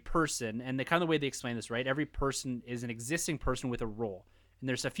every person, and the kind of the way they explain this, right? Every person is an existing person with a role, and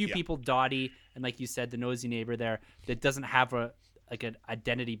there's a few people, Dottie, and like you said, the nosy neighbor there that doesn't have an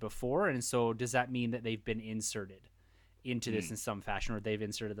identity before, and so does that mean that they've been inserted into this in some fashion, or they've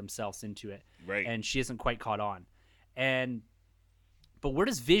inserted themselves into it, right? And she isn't quite caught on, but where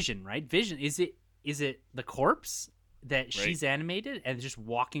does Vision, right? Vision, is it the corpse that she's animated and just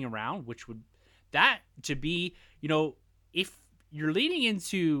walking around, which would that to be, if you're leading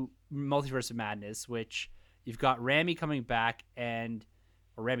into Multiverse of Madness, which you've got Rami coming back or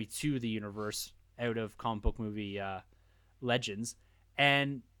Rami to the universe out of comic book movie Legends,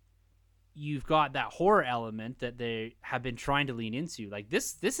 and you've got that horror element that they have been trying to lean into. Like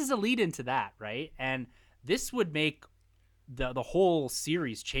this is a lead into that, right? And this would make the whole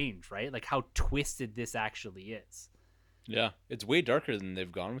series change, right? Like how twisted this actually is. Yeah, it's way darker than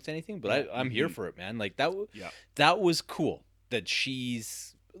they've gone with anything, but I'm here for it, man. Like that was cool. That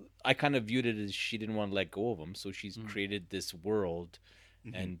I kind of viewed it as she didn't want to let go of him, so she's created this world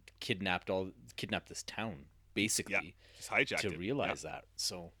and kidnapped this town basically, just hijacked to realize that.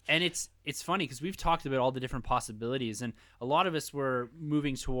 So, and it's funny because we've talked about all the different possibilities, and a lot of us were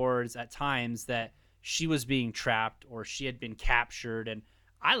moving towards at times that she was being trapped or she had been captured, and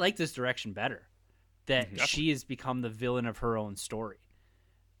I like this direction better. That she has become the villain of her own story.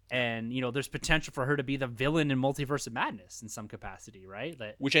 And, there's potential for her to be the villain in Multiverse of Madness in some capacity, right?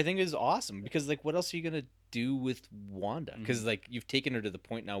 Which I think is awesome because, like, what else are you going to do with Wanda? Because, like, you've taken her to the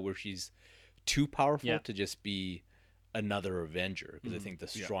point now where she's too powerful to just be another Avenger. Because I think the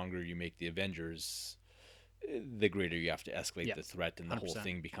stronger you make the Avengers, the greater you have to escalate the threat, and the 100%. Whole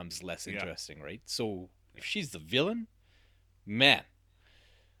thing becomes less interesting, right? So, if she's the villain, man,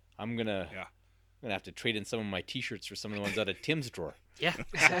 I'm going to have to trade in some of my T-shirts for some of the ones out of Tim's drawer. Yeah,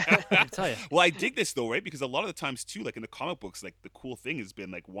 I'll tell you. Well, I dig this though, right? Because a lot of the times too, like in the comic books, like the cool thing has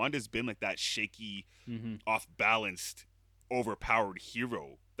been like Wanda's been like that shaky, off-balanced, overpowered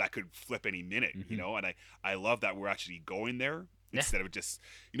hero that could flip any minute, And I love that we're actually going there instead of just,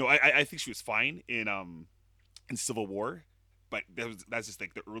 I think she was fine in Civil War. But that's just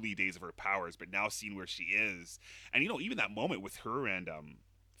like the early days of her powers. But now seeing where she is, and even that moment with her and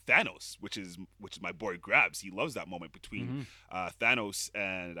Thanos, which is my boy Grabs. He loves that moment between Thanos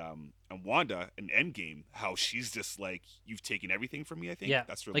and Wanda in Endgame. How she's just like, you've taken everything from me. I think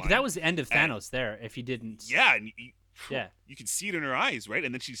that's her line. That was the end of Thanos there. If he didn't, and you can see it in her eyes, right?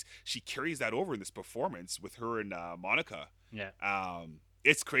 And then she carries that over in this performance with her and Monica.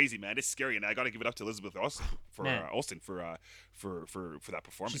 It's crazy, man. It's scary, and I got to give it up to Elizabeth Olsen for that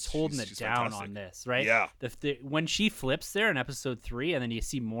performance. She's holding it down fantastic. On this, right? Yeah. When she flips there in episode 3, and then you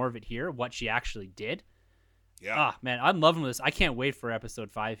see more of it here, what she actually did. Yeah. Ah, man, I'm loving this. I can't wait for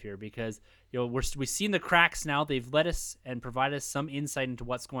episode 5 here because we've seen the cracks now. They've let us and provided us some insight into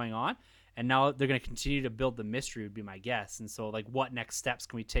what's going on, and now they're going to continue to build the mystery. Would be my guess. And so, like, what next steps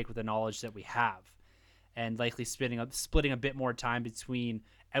can we take with the knowledge that we have? And likely splitting a bit more time between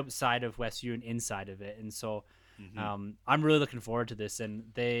outside of Westview and inside of it. And so I'm really looking forward to this. And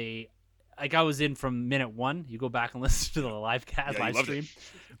I was in from minute 1. You go back and listen to the live stream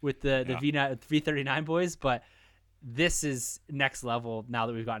with the V39 boys. But this is next level now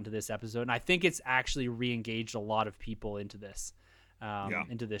that we've gotten to this episode. And I think it's actually re-engaged a lot of people into this,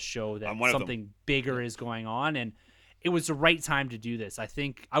 into this show, that something bigger is going on. And it was the right time to do this. I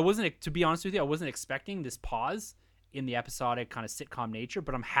think to be honest with you, I wasn't expecting this pause in the episodic kind of sitcom nature,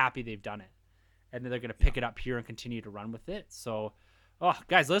 but I'm happy they've done it. And they're going to pick it up here and continue to run with it. So,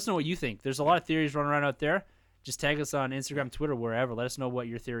 guys, let us know what you think. There's a lot of theories running around out there. Just tag us on Instagram, Twitter, wherever. Let us know what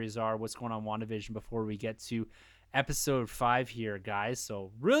your theories are, what's going on WandaVision before we get to episode 5 here, guys. So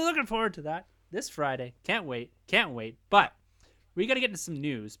really looking forward to that this Friday. Can't wait. But we got to get into some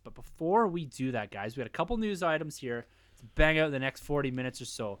news, but before we do that, guys, we got a couple news items here to bang out in the next 40 minutes or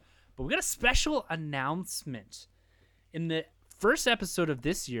so. But we got a special announcement. In the first episode of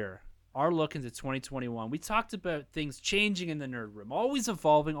this year, our look into 2021. We talked about things changing in the Nerd Room, always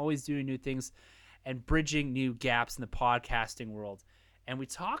evolving, always doing new things, and bridging new gaps in the podcasting world. And we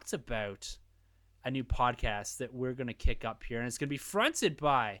talked about a new podcast that we're going to kick up here, and it's going to be fronted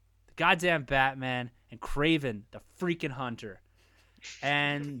by the goddamn Batman and Craven the freaking Hunter.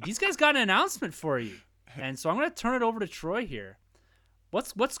 And these guys got an announcement for you. And so I'm going to turn it over to Troy here.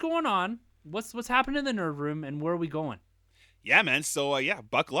 What's going on? What's happening in the Nerd Room, and where are we going? Yeah, man. So,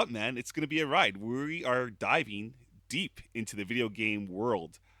 buckle up, man. It's going to be a ride. We are diving deep into the video game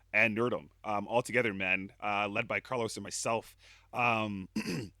world and nerdom all together, man, led by Carlos and myself. And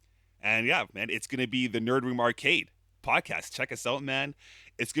yeah, man, it's going to be the Nerd Room Arcade podcast. Check us out, man.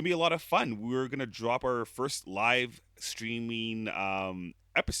 It's going to be a lot of fun. We're going to drop our first live streaming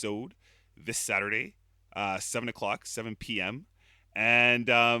episode this Saturday, 7 o'clock, 7 p.m. And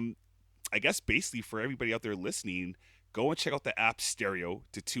I guess basically for everybody out there listening, go and check out the app Stereo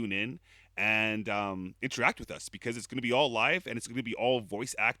to tune in and interact with us, because it's going to be all live and it's going to be all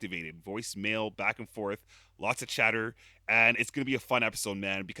voice activated, voicemail back and forth, lots of chatter, and it's going to be a fun episode,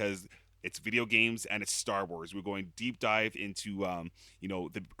 man, because it's video games and it's Star Wars. We're going deep dive into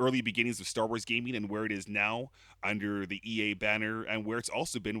the early beginnings of Star Wars gaming and where it is now under the EA banner, and where it's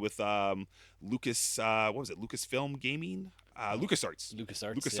also been with Lucasfilm Gaming.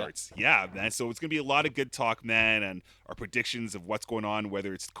 LucasArts. Yeah, man. So it's going to be a lot of good talk, man, and our predictions of what's going on,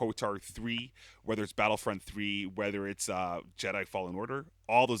 whether it's KOTOR 3, whether it's Battlefront 3, whether it's Jedi Fallen Order,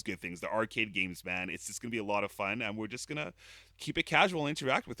 all those good things, the arcade games, man. It's just going to be a lot of fun, and we're just going to keep it casual and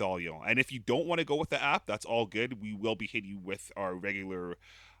interact with all you. And if you don't want to go with the app, that's all good. We will be hitting you with our regular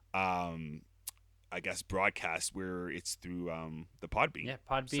broadcast where it's through the Podbean. Yeah,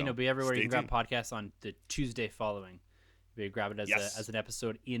 Podbean So, will be everywhere. You stay can grab podcasts on the Tuesday following. You can grab it as an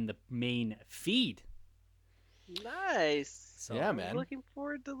episode in the main feed. Nice. So, Yeah, man. I'm looking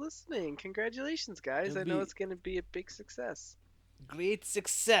forward to listening. Congratulations, guys. I know it's going to be a big success. Great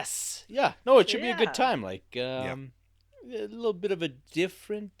success. Yeah. No, it should be a Yeah. good time. Like, a little bit of a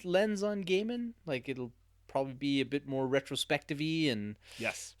different lens on gaming. Like, it'll probably be a bit more retrospective-y and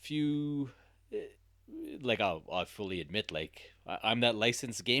Yes. few... Like, I'll fully admit, like, I'm that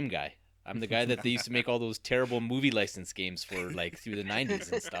licensed game guy. I'm the guy that they used to make all those terrible movie license games for, like, through the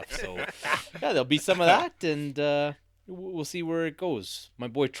 90s and stuff. So, yeah, there'll be some of that, and we'll see where it goes. My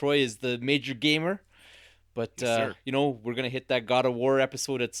boy Troy is the major gamer, but, Yes, sir. we're going to hit that God of War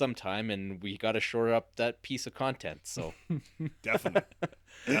episode at some time, and we got to shore up that piece of content, so. Definitely.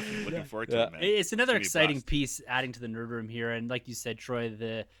 Looking forward to it, man. it's another gonna be a exciting blast. piece adding to the Nerd Room here. And like you said, Troy,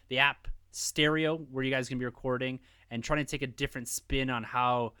 the app Stereo, where you guys can be recording and trying to take a different spin on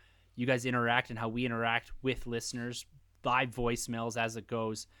how you guys interact and how we interact with listeners by voicemails as it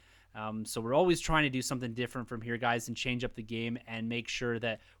goes. So we're always trying to do something different from here, guys, and change up the game and make sure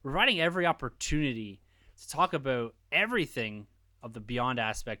that we're providing every opportunity to talk about everything of the beyond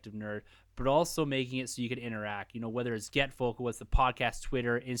aspect of nerd, but also making it so you can interact, whether it's Get Vocal with the podcast,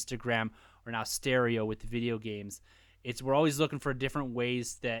 Twitter, Instagram, or now Stereo with the video games. We're always looking for different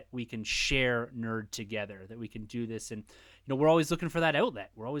ways that we can share nerd together, that we can do this. And, we're always looking for that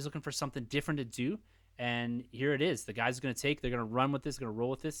outlet. We're always looking for something different to do. And here it is. The guys are going to they're going to run with this, going to roll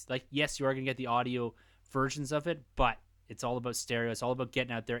with this. Like, yes, you are going to get the audio versions of it, but it's all about stereo. It's all about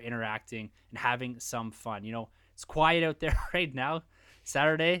getting out there, interacting, and having some fun. It's quiet out there right now.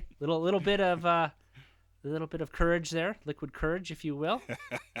 Saturday, little bit of courage there, liquid courage, if you will,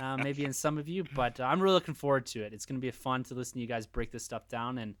 maybe in some of you. But I'm really looking forward to it. It's going to be fun to listen to you guys break this stuff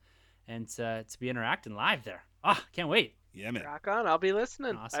down and to be interacting live there. Can't wait. Yeah, man. Rock on. I'll be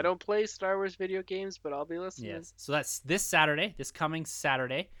listening. Awesome. I don't play Star Wars video games, but I'll be listening. Yes. So that's this coming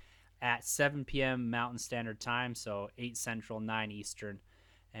Saturday at 7 p.m. Mountain Standard Time, so 8 Central, 9 Eastern.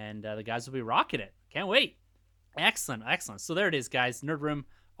 And the guys will be rocking it. Can't wait. Excellent. So there it is, guys. Nerd Room,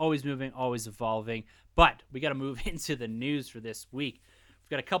 always moving, always evolving. But we got to move into the news for this week.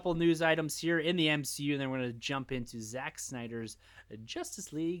 We've got a couple news items here in the MCU, and then we're going to jump into Zack Snyder's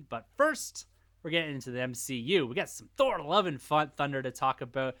Justice League. But first, we're getting into the MCU. We got some Thor: Love and Thunder to talk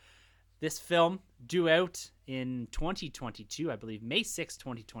about. This film due out in 2022, I believe, May 6,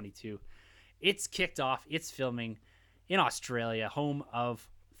 2022. It's kicked off. It's filming in Australia, home of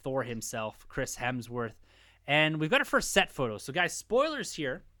Thor himself, Chris Hemsworth. And we've got our first set photo. So, guys, spoilers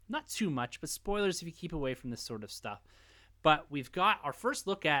here. Not too much, but spoilers if you keep away from this sort of stuff. But we've got our first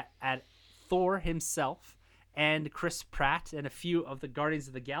look at Thor himself and Chris Pratt and a few of the Guardians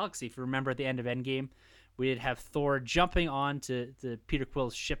of the Galaxy. If you remember at the end of Endgame, we'd have Thor jumping on to Peter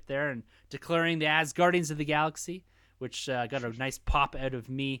Quill's ship there and declaring the Asgardians of the Galaxy, which got a nice pop out of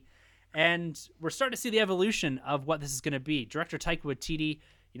me. And we're starting to see the evolution of what this is going to be. Director Taika Waititi,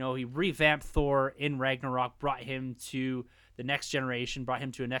 He revamped Thor in Ragnarok, brought him to the next generation, brought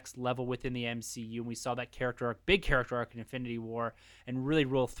him to a next level within the MCU, and we saw that big character arc in Infinity War, and really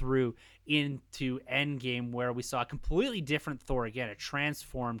roll through into Endgame, where we saw a completely different Thor again, a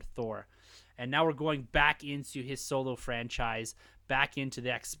transformed Thor. And now we're going back into his solo franchise, back into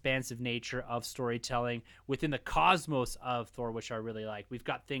the expansive nature of storytelling within the cosmos of Thor, which I really like. We've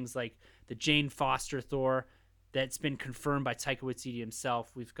got things like the Jane Foster Thor that's been confirmed by Taika Waititi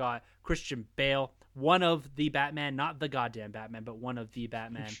himself. We've got Christian Bale, one of the Batman, not the goddamn Batman, but one of the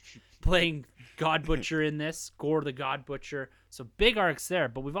Batman, playing God Butcher in this, Gore the God Butcher. So big arcs there.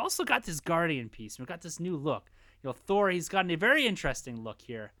 But we've also got this Guardian piece. We've got this new look. Thor, he's got a very interesting look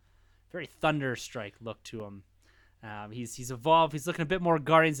here. Very Thunderstrike look to him. He's evolved. He's looking a bit more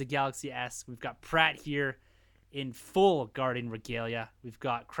Guardians of the Galaxy-esque. We've got Pratt here in full Guardian regalia. We've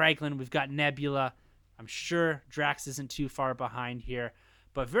got Kraglin. We've got Nebula. I'm sure Drax isn't too far behind here.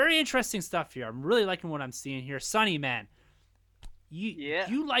 But very interesting stuff here. I'm really liking what I'm seeing here. Sonny, man,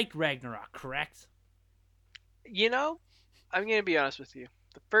 you like Ragnarok, correct? I'm going to be honest with you.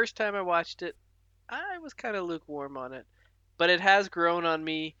 The first time I watched it, I was kind of lukewarm on it. But it has grown on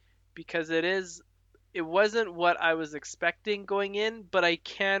me because it wasn't what I was expecting going in, but I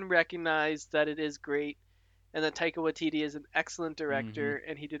can recognize that it is great and that Taika Waititi is an excellent director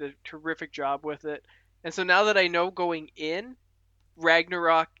and he did a terrific job with it. And so now that I know going in,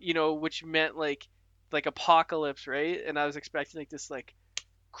 Ragnarok, which meant like apocalypse, right? And I was expecting like this like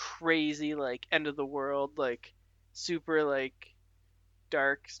crazy like end of the world, like super like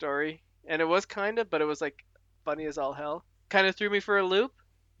dark story. And it was but it was like funny as all hell. Kind of threw me for a loop,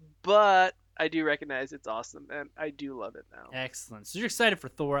 but I do recognize it's awesome and I do love it now. Excellent. So you're excited for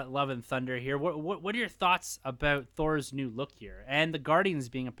Thor: Love and Thunder here. What are your thoughts about Thor's new look here and the Guardians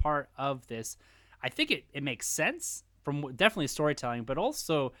being a part of this? I think it makes sense from definitely storytelling, but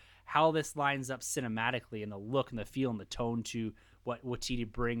also how this lines up cinematically and the look and the feel and the tone to what Waititi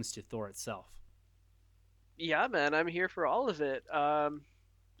brings to Thor itself. Yeah, man, I'm here for all of it.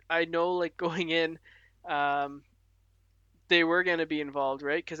 I know, like, going in, they were going to be involved,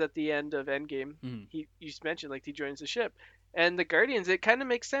 right? Because at the end of Endgame, you mentioned, like, he joins the ship. And the Guardians, it kind of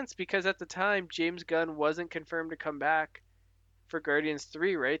makes sense because at the time, James Gunn wasn't confirmed to come back for Guardians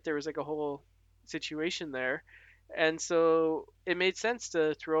 3, right? There was, like, a whole situation there. And so it made sense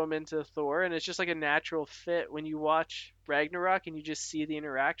to throw him into Thor, and it's just like a natural fit when you watch Ragnarok and you just see the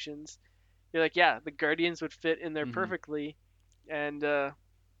interactions. You're like, yeah, the Guardians would fit in there perfectly, and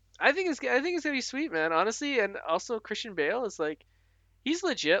I think it's gonna be sweet, man. Honestly, and also Christian Bale is like, he's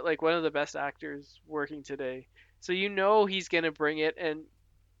legit like one of the best actors working today. So he's gonna bring it, and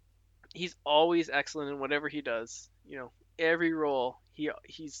he's always excellent in whatever he does. Every role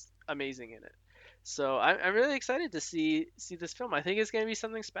he's amazing in it. So I'm really excited to see this film. I think it's going to be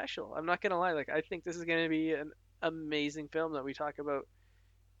something special. I'm not going to lie. Like, I think this is going to be an amazing film that we talk about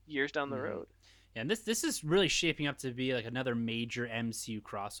years down the road. Yeah, and this is really shaping up to be like another major MCU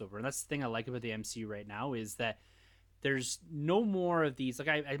crossover. And that's the thing I like about the MCU right now is that there's no more of these. Like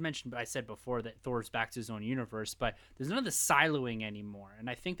I said before that Thor's back to his own universe, but there's none of the siloing anymore. And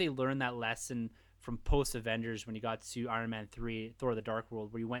I think they learned that lesson from post-Avengers when you got to Iron Man 3, Thor the Dark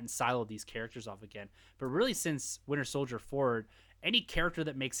World, where you went and siloed these characters off again. But really since Winter Soldier forward, any character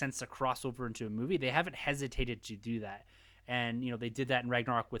that makes sense to cross over into a movie, they haven't hesitated to do that. And, they did that in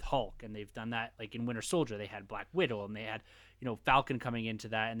Ragnarok with Hulk, and they've done that like in Winter Soldier. They had Black Widow, and they had, Falcon coming into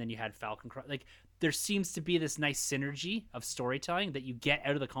that, and then you had Falcon. Like, there seems to be this nice synergy of storytelling that you get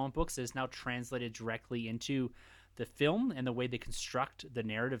out of the comic books that is now translated directly into the film and the way they construct the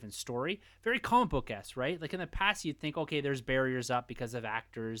narrative and story. Very comic book-esque, right? Like in the past, you'd think, okay, there's barriers up because of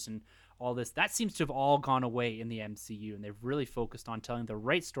actors and all this. That seems to have all gone away in the MCU, and they've really focused on telling the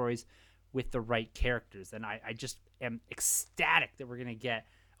right stories with the right characters. And I just am ecstatic that we're going to get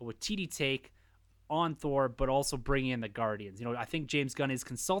a Waititi take on Thor, but also bringing in the Guardians. I think James Gunn is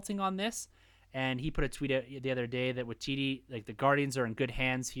consulting on this, and he put a tweet out the other day that Waititi, like the Guardians are in good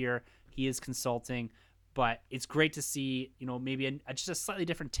hands here. He is consulting. But it's great to see, maybe just a slightly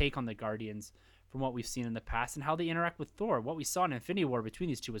different take on the Guardians from what we've seen in the past and how they interact with Thor. What we saw in Infinity War between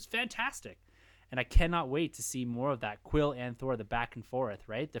these two was fantastic. And I cannot wait to see more of that. Quill and Thor, the back and forth,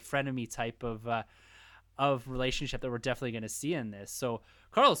 right? The frenemy type of relationship that we're definitely going to see in this. So,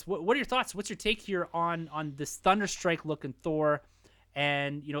 Carlos, what are your thoughts? What's your take here on this Thunderstrike looking Thor?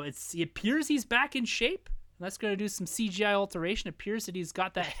 And, it appears he's back in shape. That's going to do some CGI alteration. It appears that he's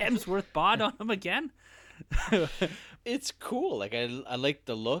got that Hemsworth bod on him again. It's cool. Like I like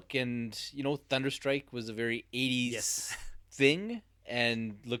the look, and Thunderstrike was a very 80s thing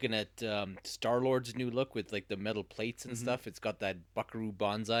And looking at Star-Lord's new look with like the metal plates and stuff, it's got that Buckaroo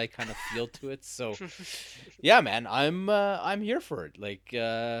Banzai kind of feel to it. So yeah, man, I'm here for it. Like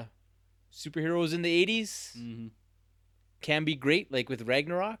superheroes in the 80s can be great, like with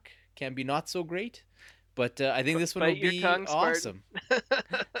Ragnarok, can be not so great. But I think this one will Bite your be tongue, awesome.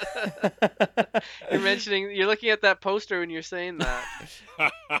 You're looking at that poster when you're saying that.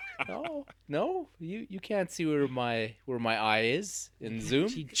 No, you can't see where my eye is in Zoom.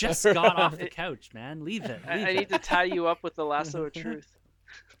 He just got off the couch, man. Leave it. I need to tie you up with the lasso of truth.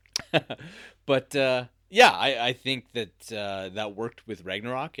 But yeah, I think that that worked with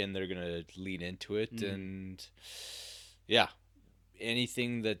Ragnarok, and they're gonna lean into it. And yeah,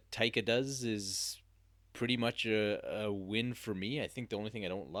 anything that Taika does is pretty much a win for me. I think the only thing I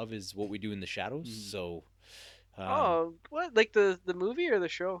don't love is What We Do in the Shadows. So What? Like the movie or the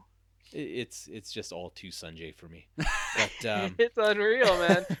show? it's just all too Sanjay for me. But It's unreal,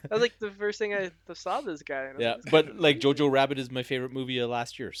 man. That was like the first thing I saw this guy. And yeah, but like Jojo Rabbit is my favorite movie of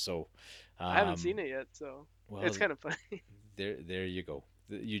last year. So I haven't seen it yet, so it's kind of funny. There you go.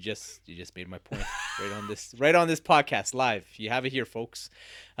 You just made my point right on this podcast live. You have it here, folks.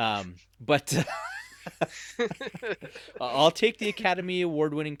 But I'll take the Academy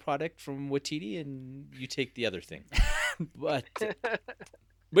Award winning product from Watiti, and you take the other thing.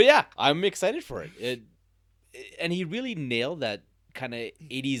 But yeah, I'm excited for it. And he really nailed that kind of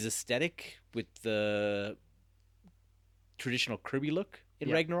 80s aesthetic with the traditional Kirby look in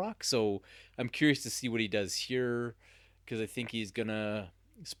Ragnarok. So I'm curious to see what he does here, because I think he's gonna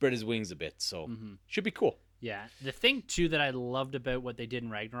spread his wings a bit. So should be cool. Yeah. The thing, too, that I loved about what they did in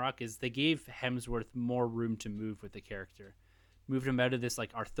Ragnarok is they gave Hemsworth more room to move with the character. Moved him out of this,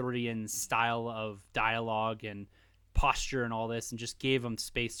 like, Arthurian style of dialogue and posture and all this, and just gave him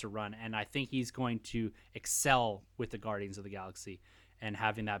space to run. And I think he's going to excel with the Guardians of the Galaxy and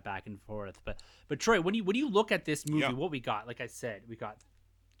having that back and forth. But Troy, when you look at this movie, what we got, like I said, we got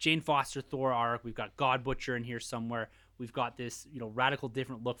Jane Foster Thor arc. We've got God Butcher in here somewhere. We've got this, radical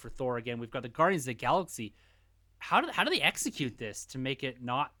different look for Thor again. We've got the Guardians of the Galaxy. How do they execute this to make it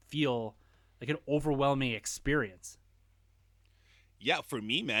not feel like an overwhelming experience? Yeah, for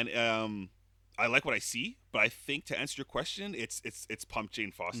me, man, I like what I see, but I think to answer your question, it's pump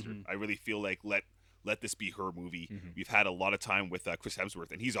Jane Foster. I really feel like let this be her movie. We've had a lot of time with Chris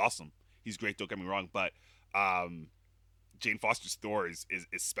Hemsworth, and he's awesome. He's great. Don't get me wrong, but Jane Foster's Thor is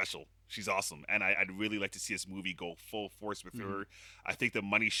special. She's awesome, and I'd really like to see this movie go full force with her. I think the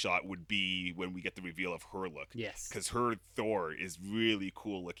money shot would be when we get the reveal of her look. Yes, because her Thor is really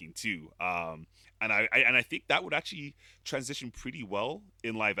cool looking too. And I think that would actually transition pretty well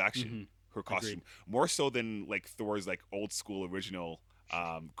in live action. Her costume, Agreed. more so than like Thor's like old school original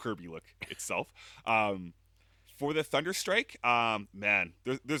Kirby look itself. For the Thunderstrike, man,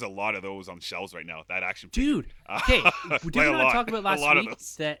 there's a lot of those on shelves right now. That action figure. Dude. Okay, did we not talk about last week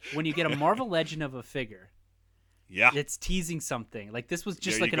those. that when you get a Marvel Legend of a figure, yeah, it's teasing something. Like this was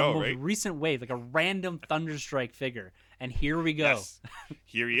just There like you a go, most right? recent wave, like a random Thunderstrike figure, and here we go. Yes.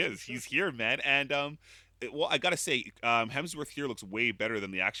 Here he is. He's here, man. And well, I gotta say, Hemsworth here looks way better than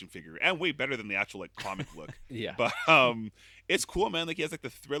the action figure, and way better than the actual like comic look. Yeah. But it's cool, man. Like he has like the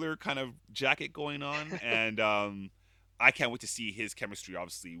Thriller kind of jacket going on, and I can't wait to see his chemistry,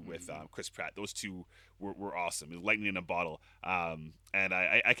 obviously, with Chris Pratt. Those two were awesome. It was lightning in a bottle, and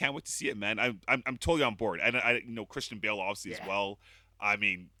I can't wait to see it, man. I'm totally on board, and I Christian Bale obviously as well. I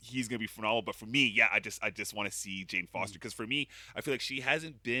mean, he's gonna be phenomenal. But for me, yeah, I just want to see Jane Foster, because for me, I feel like she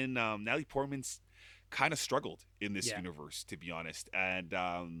hasn't been Natalie Portman's kind of struggled in this universe, to be honest, and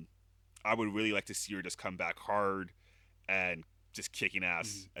I would really like to see her just come back hard and just kicking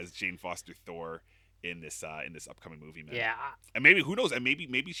ass as Jane Foster Thor in this upcoming movie, man. Yeah, and maybe, who knows, and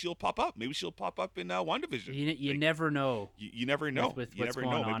maybe she'll pop up. Maybe she'll pop up in WandaVision. you never know. You never know. With you what's never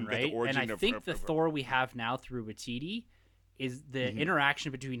going know. on, Maybe right? we'll get the And I origin think the Thor we have now through Waititi is the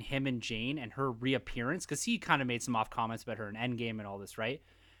interaction between him and Jane and her reappearance, because he kind of made some off comments about her in Endgame and all this, right?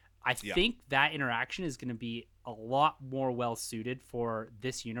 I think that interaction is going to be a lot more well suited for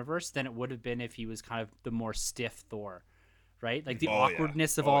this universe than it would have been if he was kind of the more stiff Thor, right? Like the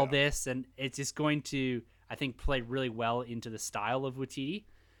awkwardness of all this, and it's just going to, I think, play really well into the style of Waititi,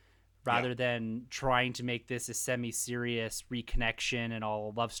 rather than trying to make this a semi-serious reconnection and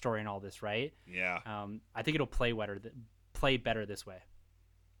all love story and all this, right? Yeah. I think it'll play better this way.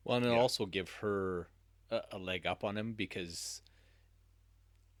 Well, and it'll also give her a leg up on him, because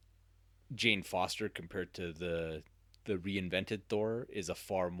Jane Foster, compared to the reinvented Thor, is a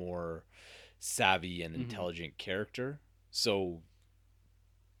far more savvy and intelligent character. So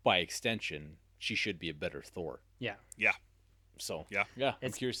by extension, she should be a better Thor. Yeah. Yeah. So Yeah. I'm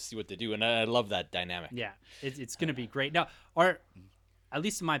It's- curious to see what they do, and I love that dynamic. Yeah, it's going to be great. Now, or at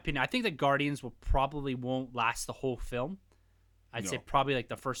least in my opinion, I think the Guardians will probably won't last the whole film. I'd say No. probably like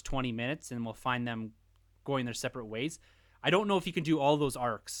the first 20 minutes, and we'll find them going their separate ways. I don't know if you can do all those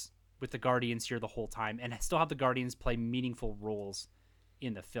arcs with the Guardians here the whole time and still have the Guardians play meaningful roles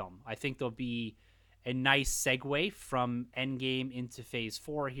in the film. I think there'll be a nice segue from Endgame into Phase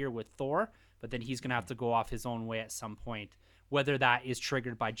 4 here with Thor, but then he's going to have to go off his own way at some point, whether that is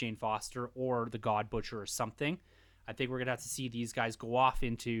triggered by Jane Foster or the God Butcher or something. I think we're going to have to see these guys go off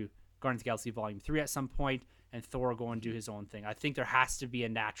into Guardians of the Galaxy Volume 3 at some point, and Thor go and do his own thing. I think there has to be a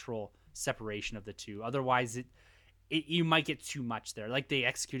natural separation of the two. Otherwise, you might get too much there. Like they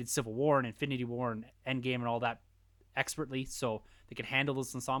executed Civil War and Infinity War and Endgame and all that expertly, so they can handle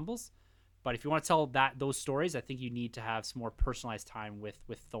those ensembles. But if you want to tell those stories, I think you need to have some more personalized time with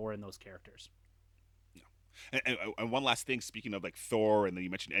Thor and those characters. And one last thing, speaking of like Thor, and then you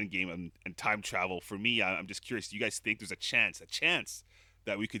mentioned Endgame and time travel. For me, I'm just curious. Do you guys think there's a chance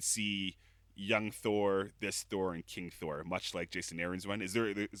that we could see young Thor, this Thor, and King Thor, much like Jason Aaron's one?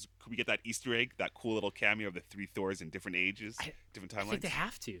 Could we get that Easter egg, that cool little cameo of the three Thors in different ages, different timelines? I think they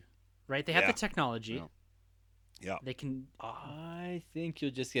have to, right? They have the technology. Yeah. They can. I think you'll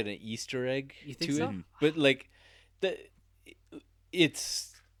just get an Easter egg You think to so? it, but like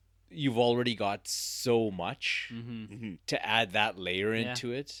you've already got so much Mm-hmm. to add that layer Yeah.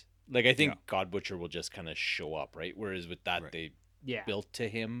 into it. Like I think Yeah. God Butcher will just kind of show up, right? Whereas with that Right. they Yeah. built to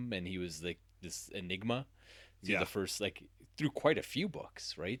him, and he was like this enigma through Yeah. the first through quite a few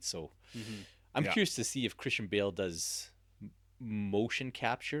books, right? So Mm-hmm. I'm Yeah. curious to see if Christian Bale does motion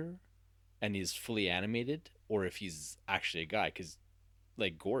capture and he's fully animated, or if he's actually a guy, because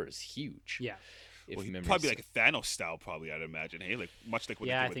like Gore is huge. Yeah. If Well, he'd memory probably serves. like a Thanos style, probably I'd imagine. Hey, like much like what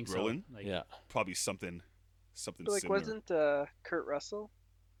Yeah, I they think did with Brolin. so. Like, Yeah. Probably something But like, similar. wasn't Kurt Russell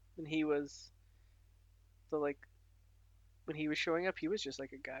when he was when he was showing up, he was just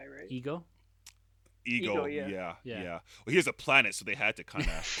like a guy, right? Ego. Ego, yeah. yeah. Well, here's a planet, so they had to kind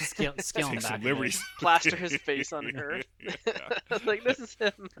of Scale on take the some back. of it. liberties. Plaster his face on Earth. I was like, this is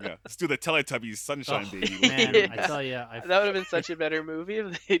him. Yeah, let's do the Teletubbies Sunshine Oh, Baby. Man, Yeah. I tell you, That would have been such a better movie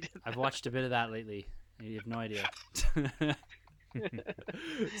if they did. I've watched a bit of that lately. You have no idea.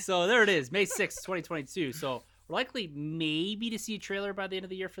 So there it is, May 6th, 2022. So we're likely maybe to see a trailer by the end of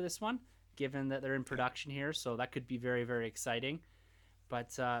the year for this one, given that they're in production here. So that could be very, very exciting.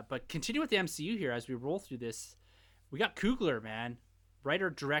 But continue with the MCU here as we roll through this. We got Coogler, man, writer,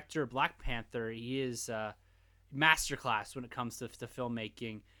 director, Black Panther. He is masterclass when it comes to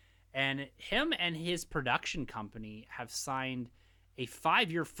filmmaking, and him and his production company have signed a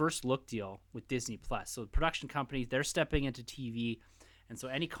 5-year first look deal with Disney Plus. So the production company, they're stepping into TV, and so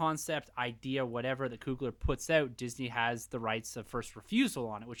any concept, idea, whatever that Coogler puts out, Disney has the rights of first refusal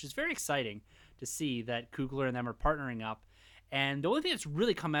on it, which is very exciting to see that Coogler and them are partnering up. And the only thing that's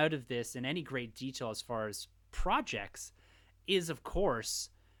really come out of this in any great detail as far as projects is, of course,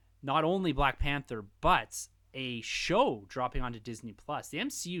 not only Black Panther, but a show dropping onto Disney Plus. The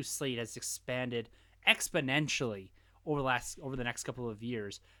MCU slate has expanded exponentially over the next couple of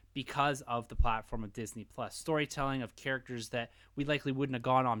years because of the platform of Disney Plus. Storytelling of characters that we likely wouldn't have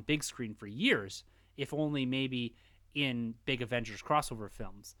gone on big screen for years, if only maybe in big Avengers crossover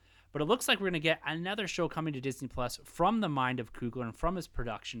films. But it looks like we're going to get another show coming to Disney Plus from the mind of Coogler and from his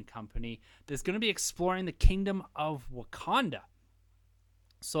production company that's going to be exploring the kingdom of Wakanda.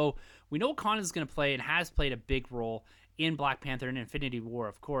 So we know Wakanda is going to play and has played a big role in Black Panther and Infinity War,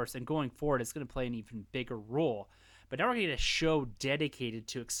 of course, and going forward it's going to play an even bigger role. But now we're going to get a show dedicated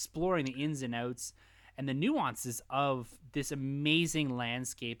to exploring the ins and outs and the nuances of this amazing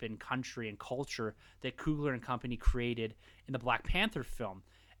landscape and country and culture that Coogler and company created in the Black Panther film.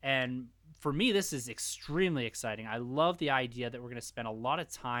 And for me, this is extremely exciting. I love the idea that we're going to spend a lot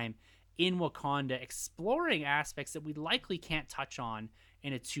of time in Wakanda exploring aspects that we likely can't touch on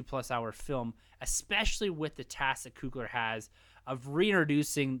in a 2+ hour film, especially with the task that Coogler has of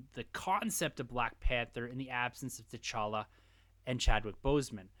reintroducing the concept of Black Panther in the absence of T'Challa and Chadwick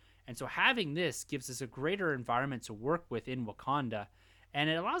Boseman. And so having this gives us a greater environment to work with in Wakanda, and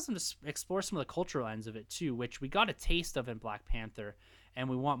it allows them to explore some of the cultural ends of it too, which we got a taste of in Black Panther and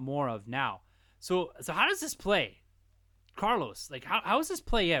we want more of now. So how does this play? Carlos, like how does this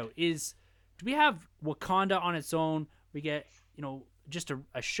play out? Do we have Wakanda on its own? We get, just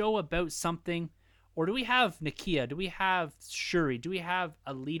a show about something, or do we have Nakia? Do we have Shuri? Do we have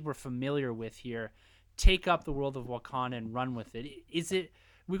a lead we're familiar with here take up the world of Wakanda and run with it?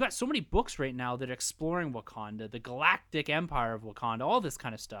 We've got so many books right now that are exploring Wakanda, the galactic empire of Wakanda, all this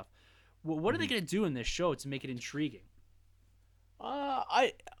kind of stuff. What are they going to do in this show to make it intriguing?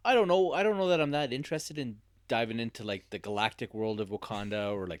 I don't know. I don't know that I'm that interested in diving into like the galactic world of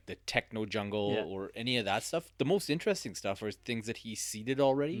Wakanda or like the techno jungle Yeah. or any of that stuff. The most interesting stuff are things that he seeded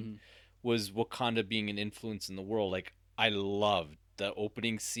already. Mhm. Was Wakanda being an influence in the world. Like I loved the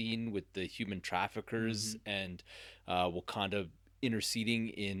opening scene with the human traffickers and Wakanda interceding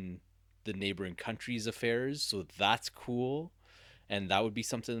in the neighboring countries' affairs. So that's cool, and that would be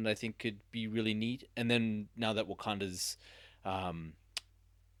something that I think could be really neat. And then now that Wakanda's um,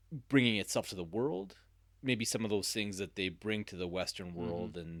 bringing itself to the world, maybe some of those things that they bring to the Western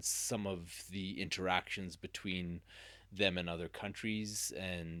world and some of the interactions between them and other countries.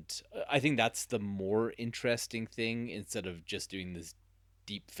 And I think that's the more interesting thing instead of just doing this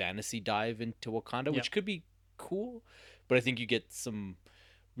deep fantasy dive into Wakanda, Yep. which could be cool. But I think you get some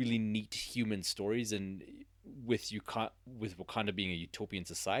really neat human stories. And with Wakanda being a utopian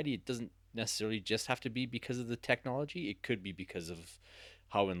society, it doesn't necessarily just have to be because of the technology. It could be because of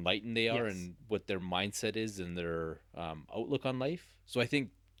how enlightened they are Yes. and what their mindset is and their outlook on life. So I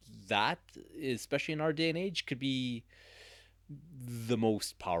think that, especially in our day and age, could be the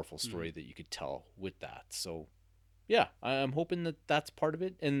most powerful story that you could tell with that. So yeah, I'm hoping that that's part of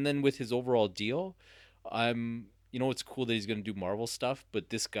it. And then with his overall deal, it's cool that he's going to do Marvel stuff, but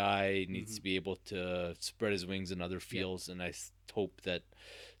this guy needs to be able to spread his wings in other fields. And I hope that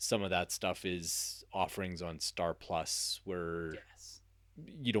some of that stuff is offerings on Star Plus where Yes.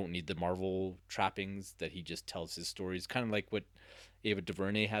 you don't need the Marvel trappings, that he just tells his stories, kind of like what Ava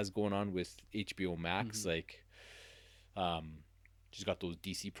DuVernay has going on with HBO Max. Like she's got those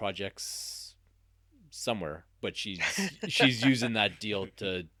DC projects somewhere, but she's using that deal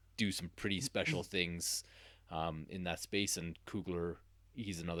to do some pretty special things in that space. And Coogler,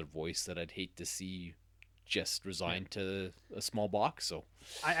 he's another voice that I'd hate to see just resigned to a small box. So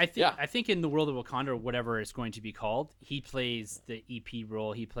I think in the world of Wakanda, or whatever it's going to be called, he plays the EP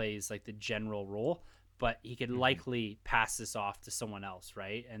role. He plays like the general role, but he could likely pass this off to someone else,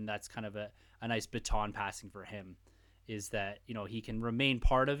 right? And that's kind of a nice baton passing for him. Is that he can remain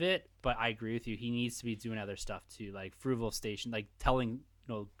part of it, but I agree with you. He needs to be doing other stuff too, like Fruitvale Station, like telling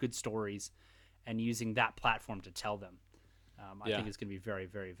good stories, and using that platform to tell them. I think it's going to be very,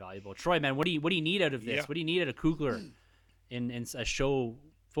 very valuable. Troy, man, what do you need out of this? Yeah. What do you need out of Coogler in a show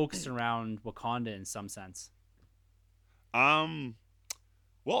focused around Wakanda in some sense?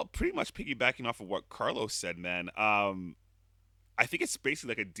 Well, pretty much piggybacking off of what Carlos said, man. I think it's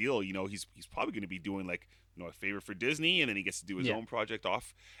basically like a deal. He's probably going to be doing like a favor for Disney, and then he gets to do his own project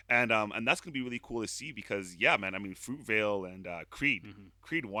off, and that's going to be really cool to see because man, I mean Fruitvale and Creed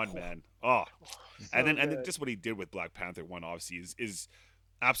 1, man. Oh, and then just what he did with Black Panther 1 obviously is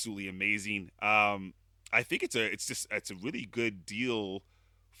absolutely amazing. I think it's a really good deal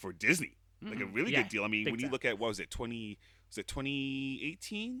for Disney, like a really good deal. I mean, when you look at what was it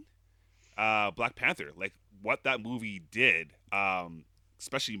 2018? Black Panther, like what that movie did,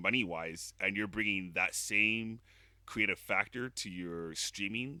 especially money wise, and you're bringing that same creative factor to your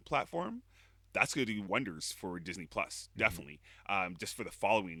streaming platform, that's going to do wonders for Disney Plus, definitely. Just for the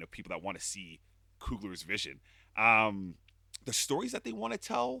following of people that want to see Coogler's vision, the stories that they want to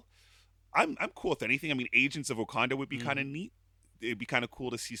tell, I'm cool with anything. I mean, Agents of Wakanda would be kind of neat. It'd be kind of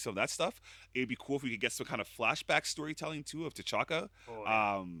cool to see some of that stuff. It'd be cool if we could get some kind of flashback storytelling too of T'Chaka. Oh,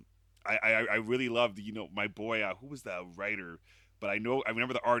 yeah. I really loved my boy, who was the writer, but I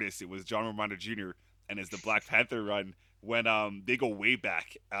remember the artist. It was John Romita Jr. and it's the Black Panther run when they go way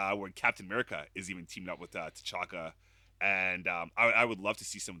back when Captain America is even teamed up with T'Chaka, and I would love to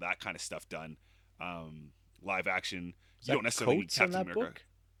see some of that kind of stuff done, live action. You don't necessarily need Captain America. Book?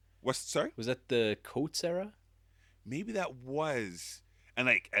 What's sorry? Was that the Coates era? Maybe that was. And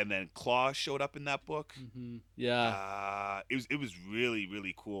then Claw showed up in that book. Yeah, it was really,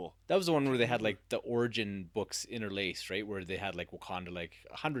 really cool. that was the one where they had like the origin books interlaced, right? Where they had like Wakanda like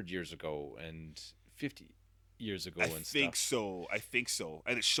 100 years ago and 50 years ago. I think so,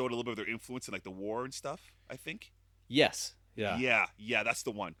 and it showed a little bit of their influence in like the war and stuff. I think. Yes. Yeah. Yeah, that's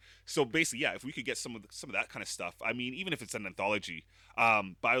the one. So basically, if we could get some of that kind of stuff. I mean, even if it's an anthology,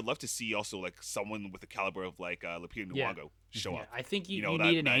 but I would love to see also like someone with the caliber of like Lupita Nyong'o show up. I think you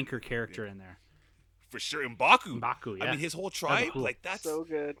need an anchor character in there. For sure, M'Baku. Yeah. I mean, his whole tribe, cool. like that's so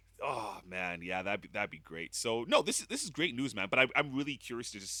good. Oh man, yeah, that'd be great. So no, this is great news, man. But I'm really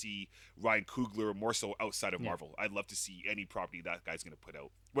curious to just see Ryan Coogler more so outside of Marvel. I'd love to see any property that guy's gonna put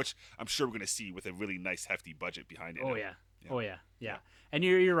out, which I'm sure we're gonna see with a really nice hefty budget behind it. Oh yeah. And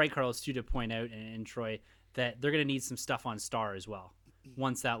you're right, Carlos, too, to point out and Troy that they're gonna need some stuff on Star as well.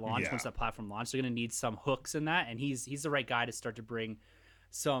 Once that platform launched, they're gonna need some hooks in that, and he's the right guy to start to bring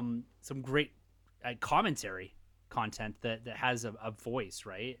some great commentary content that has a voice,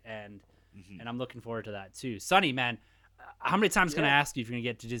 right? And I'm looking forward to that too. Sonny, man, how many times can I ask you if you're gonna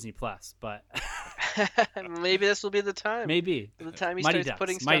get to Disney Plus? But maybe this will be the time. maybe The time he Mighty starts Ducks.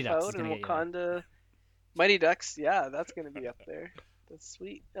 putting Mighty stuff Ducks is out, and gonna get you there. Wakanda, Mighty Ducks, yeah, that's gonna be up there. That's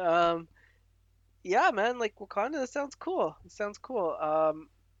sweet. Yeah, man, like Wakanda, that sounds cool. It sounds cool.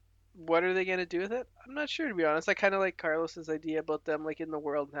 What are they gonna do with it? I'm not sure, to be honest. I kind of like Carlos's idea about them like in the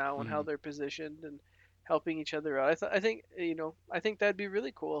world now and how they're positioned and helping each other out. I think I think that'd be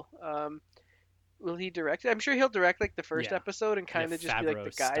really cool. Will he direct it? I'm sure he'll direct like the first Yeah. episode and Like a kind of just be like the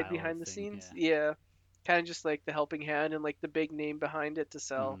Favreau guide style behind the thing, scenes. Yeah, kind of just like the helping hand and like the big name behind it to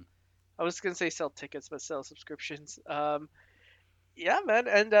sell. I was gonna say sell tickets, but sell subscriptions. Yeah, man.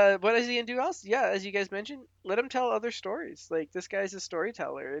 And what is he gonna do else? Yeah, as you guys mentioned, let him tell other stories. Like this guy's a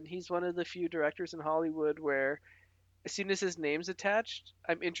storyteller, and he's one of the few directors in Hollywood where, as soon as his name's attached,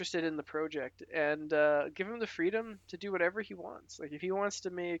 I'm interested in the project, and give him the freedom to do whatever he wants. Like if he wants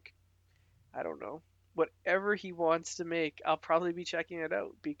to make, I don't know, whatever he wants to make, I'll probably be checking it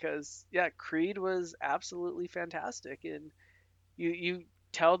out because yeah, Creed was absolutely fantastic, and you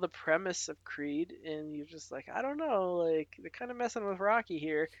tell the premise of Creed and you're just like, I don't know, like they're kind of messing with Rocky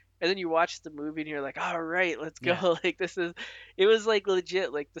here. And then you watch the movie and you're like, all right, let's go. Yeah. Like it was like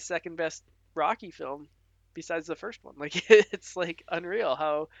legit, like the second best Rocky film besides the first one. Like it's like unreal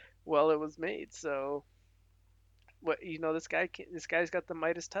how well it was made. So what this guy's got the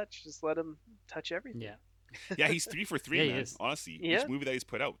Midas touch. Just let him touch everything. Yeah. Yeah, he's 3 for 3, Yeah, he man. is. Honestly, Yeah. each movie that he's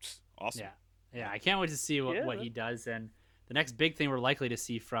put out, awesome. Yeah, I can't wait to see what he does. And the next big thing we're likely to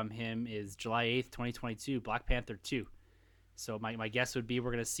see from him is July 8th, 2022, Black Panther 2. So my guess would be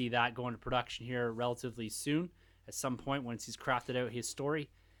we're going to see that go into production here relatively soon at some point once he's crafted out his story.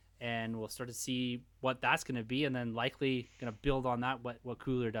 And we'll start to see what that's going to be, and then likely going to build on that, what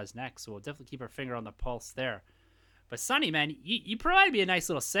Coogler does next. So we'll definitely keep our finger on the pulse there. But Sonny, man, you provided me a nice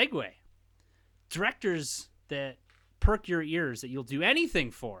little segue. Directors that perk your ears that you'll do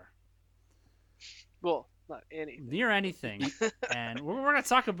anything for. Well, not anything. Near anything. And we're going to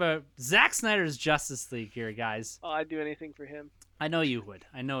talk about Zack Snyder's Justice League here, guys. Oh, I'd do anything for him. I know you would.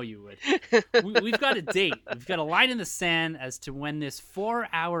 We've got a date. We've got a line in the sand as to when this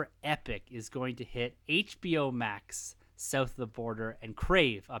 4-hour epic is going to hit HBO Max south of the border and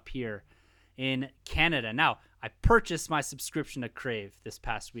Crave up here in Canada. Now, I purchased my subscription to Crave this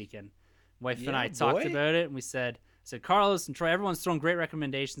past weekend. Wife and I talked about it, and we said, Carlos and Troy, everyone's throwing great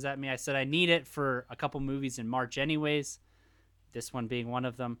recommendations at me. I said I need it for a couple movies in March anyways, this one being one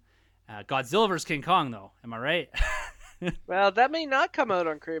of them. Godzilla vs. King Kong, though. Am I right? Well, that may not come out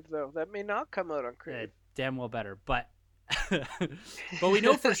on Crave, though. Damn well better. But we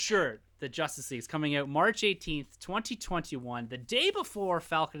know for sure that Justice League is coming out March 18th, 2021, the day before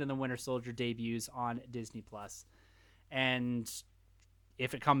Falcon and the Winter Soldier debuts on Disney+. And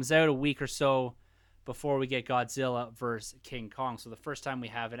if it comes out a week or so before we get Godzilla vs. King Kong. So the first time we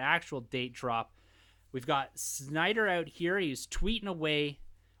have an actual date drop. We've got Snyder out here. He's tweeting away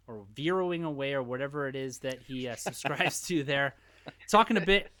or veering away or whatever it is that he subscribes to there. Talking a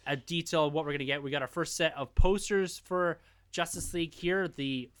bit of detail of what we're going to get. We got our first set of posters for Justice League here.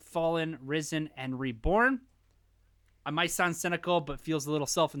 The Fallen, Risen, and Reborn. I might sound cynical, but feels a little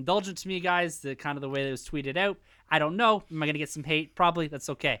self-indulgent to me, guys. The kind of the way that it was tweeted out. I don't know. Am I going to get some hate? Probably. That's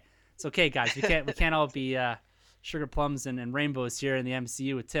okay. It's okay, guys. We can't all be sugar plums and rainbows here in the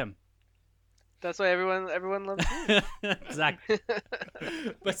MCU with Tim. That's why everyone loves me. Exactly.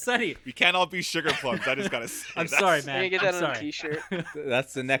 But Sonny, We can't all be sugar plums. I just gotta say. I'm sorry, man. You get I'm that on a sorry. T-shirt.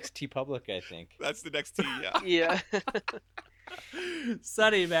 That's the next T Public, I think. That's the next T. Yeah. Yeah.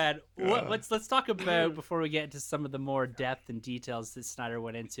 Sonny, man, let's talk about before we get into some of the more depth and details that Snyder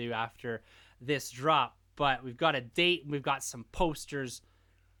went into after this drop. But we've got a date and we've got some posters.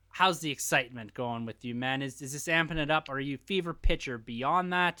 How's the excitement going with you, man? Is this amping it up? Are you fever pitch or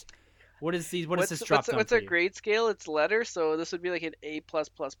beyond that? What is this drop done What's for our you? grade scale? It's letter, so this would be like an A++++,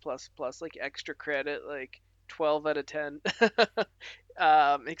 like extra credit, like 12 out of 10.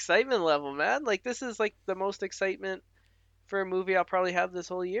 Excitement level, man. Like this is like the most excitement for a movie I'll probably have this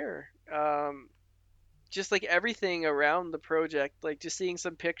whole year. Just like everything around the project, like just seeing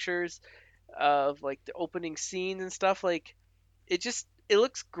some pictures of like the opening scene and stuff, like it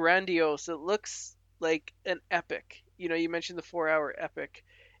looks grandiose. It looks like an epic. You mentioned the 4-hour epic.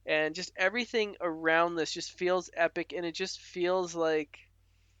 And just everything around this just feels epic, and it just feels like,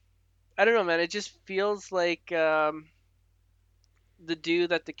 I don't know, man. It just feels like the due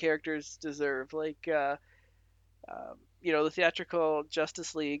that the characters deserve. Like, the theatrical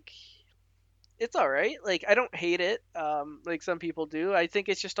Justice League, it's all right. Like, I don't hate it, like some people do. I think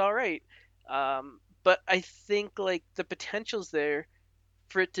it's just all right. but I think like the potential's there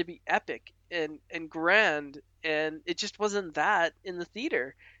for it to be epic and grand, and it just wasn't that in the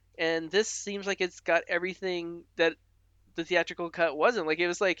theater. And this seems like it's got everything that the theatrical cut wasn't. Like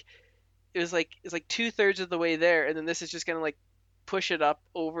it's like 2/3 of the way there, and then this is just gonna like push it up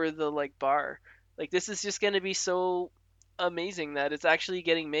over the like bar. Like this is just gonna be so amazing that it's actually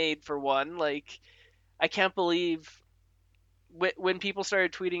getting made for one. Like I can't believe when people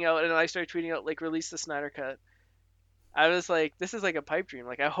started tweeting out and I started tweeting out like release the Snyder cut. I was like, this is like a pipe dream.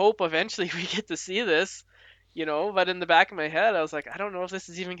 Like I hope eventually we get to see this, you know. But in the back of my head, I was like, I don't know if this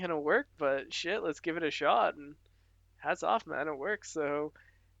is even gonna work, but shit, let's give it a shot. And hats off, man, it works. So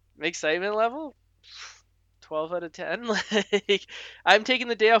excitement level, 12 out of 10. Like I'm taking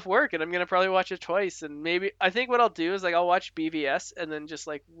the day off work and I'm gonna probably watch it twice. And maybe I think what I'll do is like I'll watch BVS and then just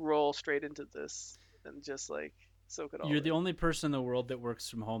like roll straight into this and just like soak it all You're in. the only person in the world that works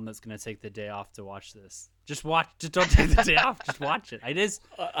from home that's going to take the day off to watch this. Just watch. Just don't take the day off. Just watch it. It is.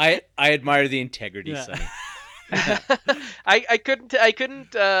 I admire the integrity, Yeah. Sonny. I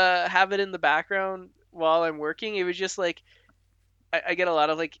couldn't have it in the background while I'm working. It was just like I get a lot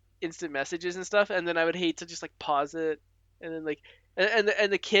of like instant messages and stuff, and then I would hate to just like pause it, and then like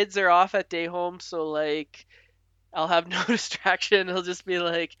and the kids are off at day home, so like I'll have no distraction. It'll just be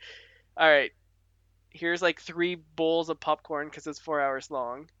like, all right, here's like 3 bowls of popcorn because it's 4 hours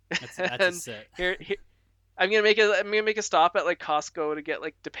long, That's a and set. here I'm gonna make a stop at like Costco to get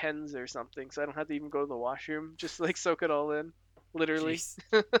like Depends or something, so I don't have to even go to the washroom. Just like soak it all in, literally. Jeez.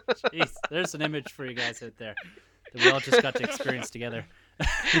 Jeez. There's an image for you guys out there that we all just got to experience together.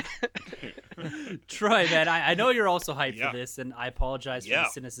 Troy, man, I know you're also hyped Yeah. for this, and I apologize for Yeah. the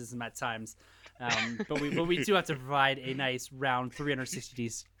cynicism at times. But we do have to provide a nice round 360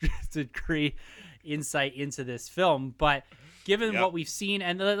 degree insight into this film. But given Yeah. what we've seen,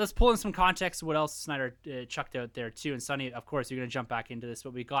 and let's pull in some context of what else Snyder chucked out there too. And Sonny, of course, you're going to jump back into this,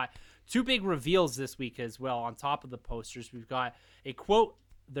 but we got 2 big reveals this week as well. On top of the posters, we've got a quote: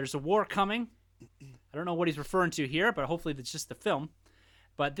 "There's a war coming." I don't know what he's referring to here, but hopefully it's just the film.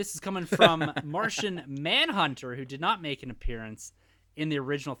 But this is coming from Martian Manhunter, who did not make an appearance in the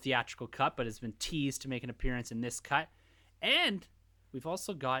original theatrical cut, but has been teased to make an appearance in this cut. And we've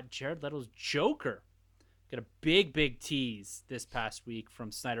also got Jared Leto's Joker. Got a big tease this past week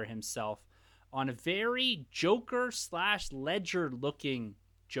from Snyder himself on a very Joker/Ledger looking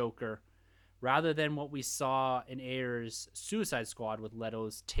Joker, rather than what we saw in Ayer's Suicide Squad with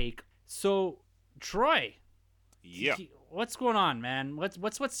Leto's take. So, Troy, Yeah. what's going on, man? What's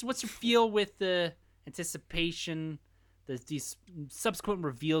your feel with the anticipation, these subsequent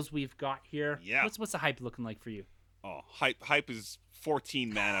reveals we've got here? Yeah. What's the hype looking like for you? Oh, hype is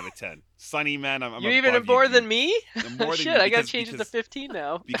 14 man out of 10. Sunny man, I'm You even above more you, than dude. me? I'm more than Shit, you I gotta because- change it to because- 15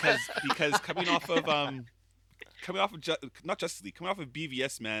 now. because coming off of not Justice League, coming off of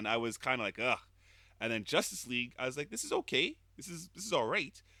BVS, man, I was kind of like ugh, and then Justice League, I was like, this is okay, this is all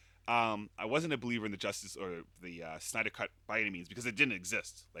right. I wasn't a believer in the Justice or the Snyder cut by any means because it didn't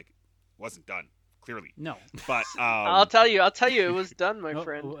exist, like it wasn't done clearly. No. But I'll tell you, it was done, my No,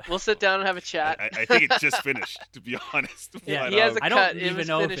 friend. w- We'll sit down and have a chat. I think it just finished, to be honest. Yeah, But, he has a I cut. don't It even was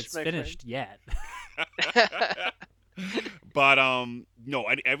know if finished, it's my finished yet. but no,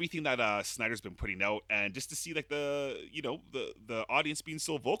 everything that Snyder's been putting out, and just to see like the audience being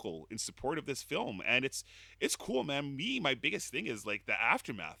so vocal in support of this film, and it's cool, man. My biggest thing is like the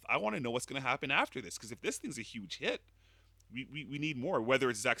aftermath. I want to know what's going to happen after this, because if this thing's a huge hit, we need more. Whether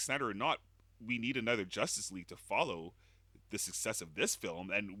it's Zack Snyder or not, we need another Justice League to follow the success of this film.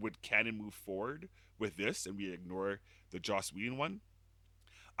 And would canon move forward with this, and we ignore the Joss Whedon one?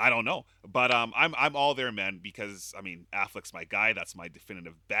 I don't know, but I'm all there, man, because I mean Affleck's my guy. That's my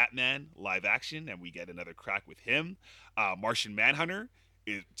definitive Batman live action, and we get another crack with him. Martian Manhunter,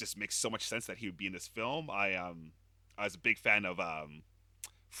 it just makes so much sense that he would be in this film. I was a big fan of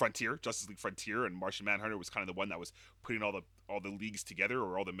Frontier, Justice League Frontier, and Martian Manhunter was kind of the one that was putting all the leagues together,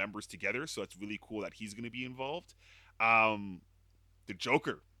 or all the members together. So it's really cool that he's going to be involved. The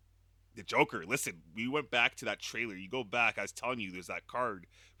Joker. Listen, we went back to that trailer. You go back, I was telling you, there's that card.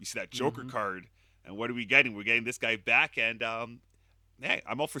 We see that Joker card, and what are we getting? We're getting this guy back, and hey,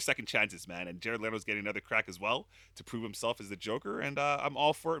 I'm all for second chances, man. And Jared Leto's getting another crack as well to prove himself as the Joker, and I'm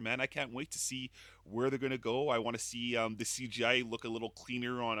all for it, man. I can't wait to see where they're gonna go. I want to see the CGI look a little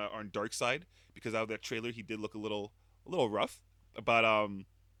cleaner on Darkseid, because out of that trailer he did look a little rough, but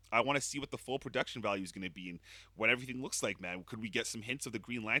I want to see what the full production value is going to be and what everything looks like, man. Could we get some hints of the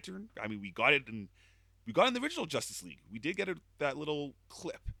Green Lantern? I mean, we got it in the original Justice League. We did get that little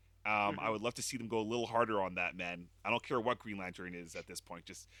clip, I would love to see them go a little harder on that, man. I don't care what Green Lantern is at this point.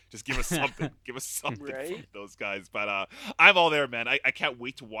 Just give us something. Give us something from Right? those guys. But I'm all there, man. I can't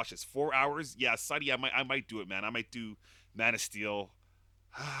wait to watch this. 4 hours. Yeah, Sunny, I might do it, man. I might do Man of Steel.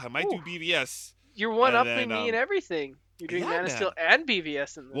 I might do Ooh. BVS. You're And one-upping then me and everything. You're doing yeah, Man of man. Steel and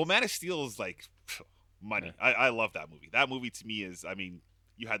BVS in this. Well, Man of Steel is like money. I love that movie. That movie to me is, I mean,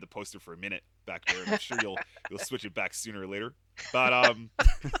 you had the poster for a minute back there, and I'm sure you'll switch it back sooner or later. But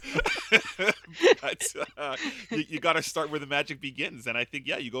you got to start where the magic begins, and I think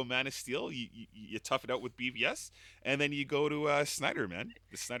you go Man of Steel, you tough it out with BVS, and then you go to Snyder, man,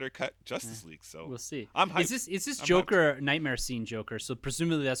 the Snyder cut Justice League. So We'll see. I'm hyped. Is this I'm Joker Nightmare Scene Joker? So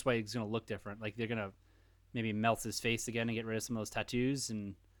presumably that's why he's gonna look different. Like they're gonna maybe melt his face again and get rid of some of those tattoos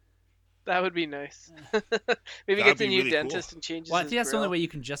and. That would be nice. Maybe That'd gets a be new really dentist cool. and changes Well, I his think that's the only grill. way you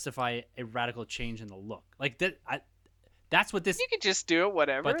can justify a radical change in the look. Like that. That's what this. You could just do it,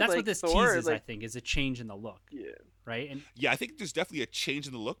 whatever. But that's like what this Thor, teases. like, I think is a change in the look, yeah. right? And Yeah, I think there's definitely a change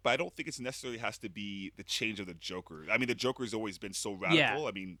in the look, but I don't think it's necessarily has to be the change of the Joker. I mean, the Joker's always been so radical. Yeah.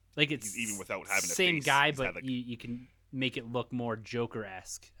 I mean, like it's even without having a same face, guy, he's but had, like- you can make it look more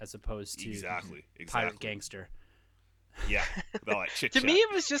Joker-esque as opposed to exactly. pirate gangster. Yeah, with all that chit To chat. me,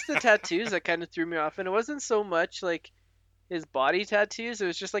 it was just the tattoos that kind of threw me off, and it wasn't so much like his body tattoos. It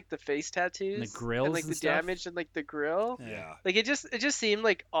was just like the face tattoos grills and like and the stuff? damage and like the grill. Yeah. Like it just seemed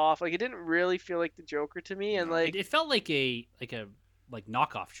like off. Like it didn't really feel like the Joker to me, and No. like It felt like a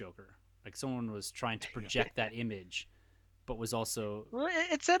knockoff Joker. Like someone was trying to project that image, but was also well,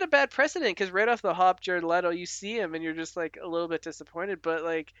 it set a bad precedent because right off the hop, Jared Leto, you see him and you're just like a little bit disappointed. But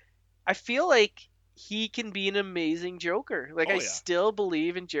like, I feel like he can be an amazing Joker. Like Oh, I yeah. still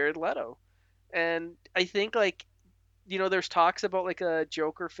believe in Jared Leto, and I think like there's talks about like a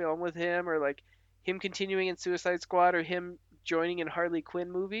Joker film with him or like him continuing in Suicide Squad or him joining in Harley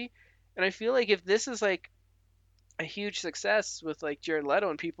Quinn movie. And I feel like if this is like a huge success with like Jared Leto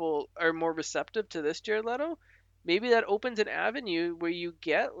and people are more receptive to this Jared Leto, maybe that opens an avenue where you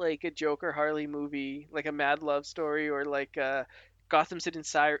get like a Joker Harley movie, like a Mad Love Story or like Gotham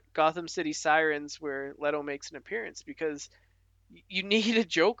City Sirens where Leto makes an appearance because you need a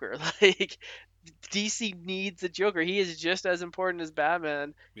Joker. Like DC needs a Joker. He is just as important as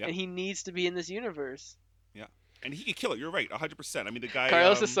Batman, Yeah. and he needs to be in this universe. Yeah. And he can kill it. You're right, 100%. I mean, the guy.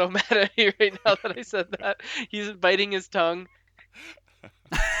 Carlos is so mad at me right now that I said that. He's biting his tongue.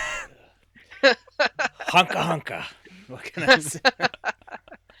 Hunka hunka. What can I say?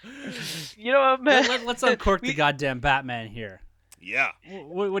 You know what, man? Let's uncork the goddamn Batman here. Yeah.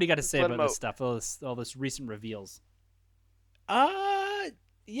 What do you got to say Let him about this out. stuff? All this recent reveals.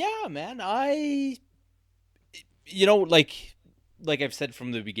 Yeah, man. Like I've said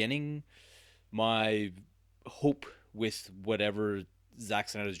from the beginning, my hope with whatever Zack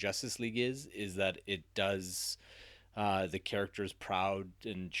Snyder's Justice League is that it does the characters proud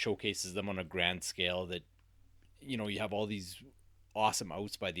and showcases them on a grand scale. That you have all these awesome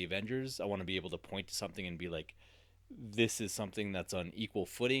outs by the Avengers. I want to be able to point to something and be like, this is something that's on equal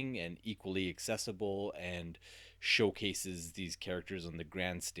footing and equally accessible and showcases these characters on the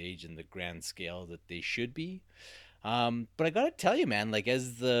grand stage and the grand scale that they should be. But I gotta tell you, man, like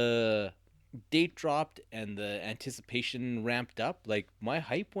as the date dropped and the anticipation ramped up, like my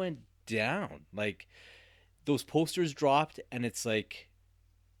hype went down. Like those posters dropped and it's like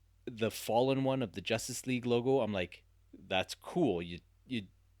the fallen one of the Justice League logo. I'm like, that's cool. You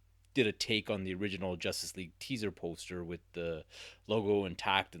did a take on the original Justice League teaser poster with the logo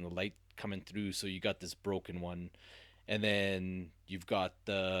intact and the light coming through, so you got this broken one. And then you've got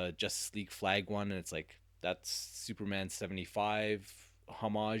the Justice League flag one, and it's like, that's Superman 75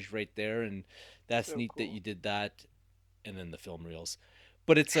 homage right there, and that's So neat that cool. you did that. And then the film reels.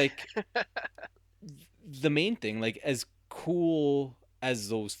 But it's like the main thing, like as cool as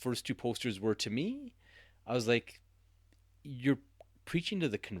those first two posters were to me, I was like, you're preaching to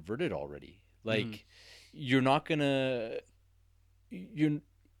the converted already. Like you're not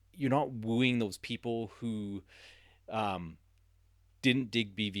wooing those people who didn't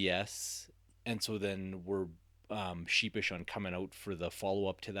dig BVS and so then were sheepish on coming out for the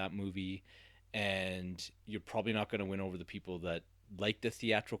follow-up to that movie, and you're probably not going to win over the people that like the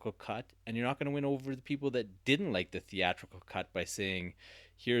theatrical cut, and you're not going to win over the people that didn't like the theatrical cut by saying,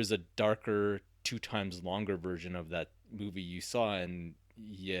 here's a darker 2 times longer version of that movie you saw and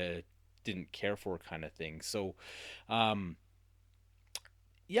you didn't care for, kind of thing. So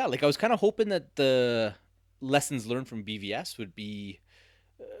yeah, like I was kind of hoping that the lessons learned from BVS would be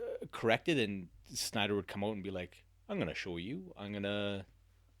corrected and Snyder would come out and be like, I'm gonna show you, I'm gonna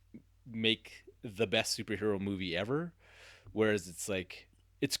make the best superhero movie ever. Whereas it's like,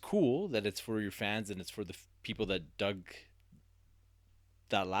 it's cool that it's for your fans and it's for the people that dug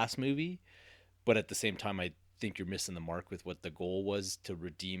that last movie, but at the same time, I think you're missing the mark with what the goal was to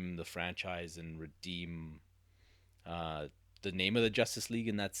redeem the franchise and redeem the name of the Justice League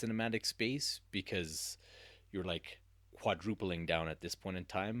in that cinematic space, because you're like quadrupling down at this point in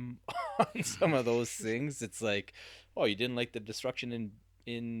time on some of those things. It's like, oh, you didn't like the destruction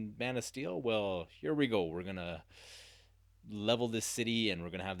in Man of Steel? Well, here we go. We're gonna level this city and we're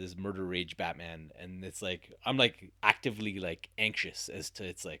gonna have this murder rage Batman. And it's like, I'm like actively like anxious as to,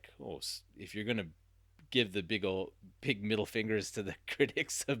 it's like, oh, if you're gonna give the big middle fingers to the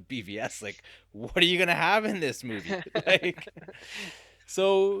critics of BVS, like, what are you gonna have in this movie? Like,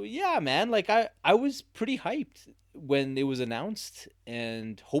 so yeah, man, like I was pretty hyped when it was announced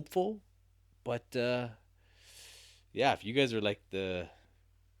and hopeful, but yeah, if you guys are like the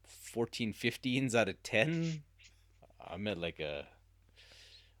 14-15s out of 10, I'm at like a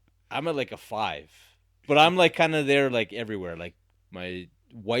 5. But I'm like kind of there like everywhere. Like my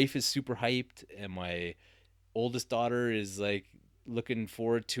wife is super hyped and my oldest daughter is like looking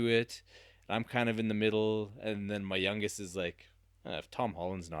forward to it. I'm kind of in the middle, and then my youngest is like, if Tom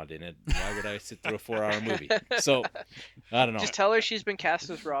Holland's not in it, why would I sit through a 4-hour movie? So I don't know. Just tell her she's been cast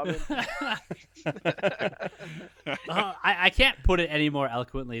as Robin. I can't put it any more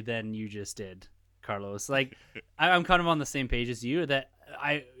eloquently than you just did, Carlos. Like, I'm kind of on the same page as you.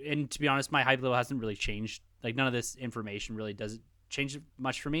 And to be honest, my hype level hasn't really changed. Like, none of this information really doesn't change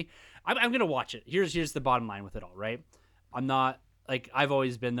much for me. I'm gonna watch it. Here's the bottom line with it all, right? I'm not, like, I've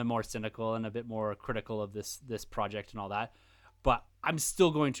always been the more cynical and a bit more critical of this project and all that, but I'm still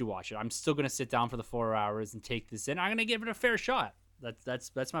going to watch it. I'm still going to sit down for the 4 hours and take this in. I'm going to give it a fair shot.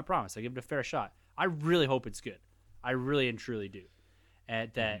 That's my promise. I give it a fair shot. I really hope it's good. I really and truly do.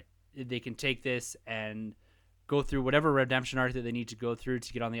 And that they can take this and go through whatever redemption arc that they need to go through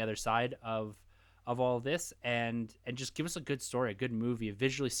to get on the other side of all of this, and just give us a good story, a good movie, a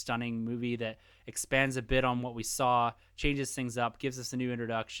visually stunning movie that expands a bit on what we saw, changes things up, gives us a new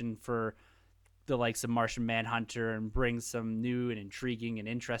introduction for the likes of Martian Manhunter, and brings some new and intriguing and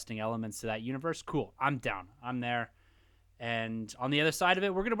interesting elements to that universe. Cool. I'm down. I'm there. And on the other side of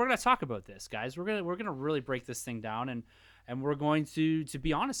it, we're gonna talk about this, guys. We're gonna really break this thing down, and we're going to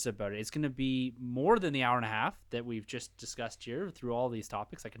be honest about it. It's gonna be more than the hour and a half that we've just discussed here through all these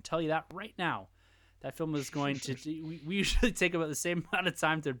topics. I can tell you that right now. That film is going to. We usually take about the same amount of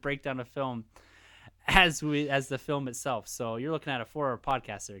time to break down a film as the film itself. So you're looking at a 4-hour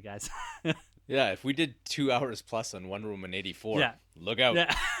podcast there, guys. Yeah, if we did 2 hours plus on Wonder Woman 84, yeah. Look out.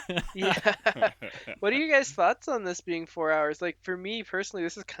 Yeah. Yeah. What are you guys' thoughts on this being 4 hours? Like, for me personally,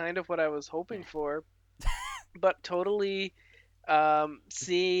 this is kind of what I was hoping for, but totally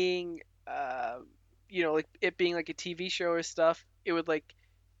seeing, like it being like a TV show or stuff, it would like,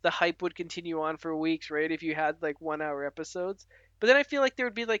 the hype would continue on for weeks, right? If you had like 1 hour episodes. But then I feel like there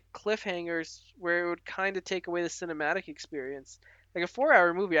would be like cliffhangers where it would kind of take away the cinematic experience. Like a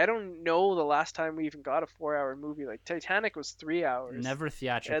 4-hour movie, I don't know the last time we even got a 4-hour movie. Like Titanic was 3 hours. Never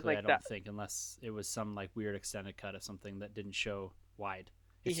theatrically, like I don't think, unless it was some like weird extended cut of something that didn't show wide.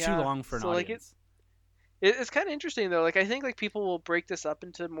 It's too long for an audience. It's kind of interesting though. Like I think like people will break this up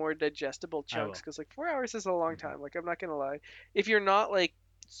into more digestible chunks because like 4 hours is a long time. Like I'm not gonna lie. If you're not like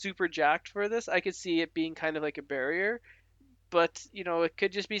super jacked for this, I could see it being kind of like a barrier. But it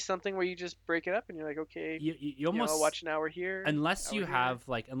could just be something where you just break it up and you're like, okay, you almost I'll watch an hour here. Unless you have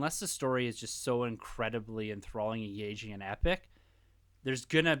unless the story is just so incredibly enthralling, engaging, and epic, there's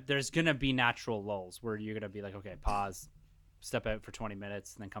gonna be natural lulls where you're gonna be like, okay, pause, step out for 20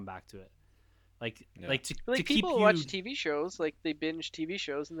 minutes, and then come back to it. To people watch TV shows, like they binge TV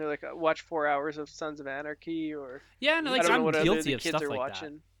shows, and they're like, watch 4 hours of Sons of Anarchy, or I'm guilty of stuff like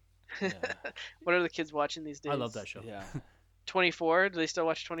watching. that. Yeah. What are the kids watching these days? I love that show. Yeah. 24? Do they still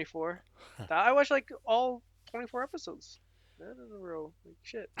watch 24? I watch like all 24 episodes in a row. Like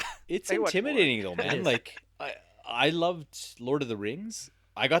shit. It's intimidating though, man. Like I loved Lord of the Rings.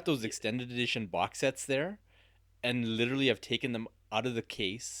 I got those extended edition box sets there, and literally I've taken them out of the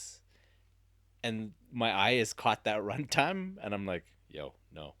case, and my eye has caught that runtime, and I'm like, yo,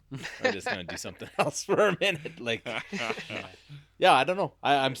 no, I'm just gonna do something else for a minute. Like, yeah, I don't know.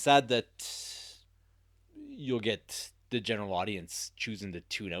 I'm sad that you'll get the general audience choosing to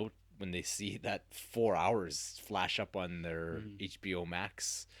tune out when they see that 4 hours flash up on their HBO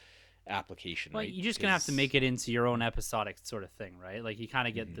Max application. Well, right? you're just gonna have to make it into your own episodic sort of thing, right? Like you kind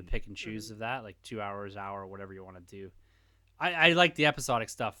of get the pick and choose of that, like 2 hours, hour, whatever you want to do. I like the episodic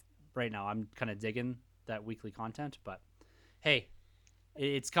stuff right now. I'm kind of digging that weekly content, but hey,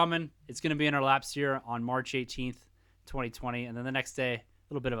 it's coming. It's gonna be in our laps here on March 18th, 2020, and then the next day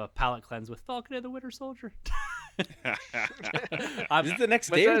little bit of a palate cleanse with Falcon and the Winter Soldier. Is it the next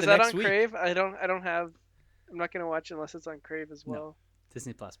day or Is the that next on week? Crave? I don't have. I'm not gonna watch it unless it's on Crave as No. well.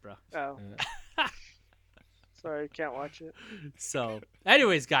 Disney Plus, bro. Oh. Sorry, can't watch it. So,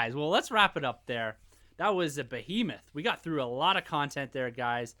 anyways, guys, well, let's wrap it up there. That was a behemoth. We got through a lot of content there,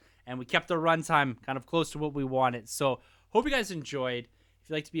 guys, and we kept the runtime kind of close to what we wanted. So, hope you guys enjoyed. If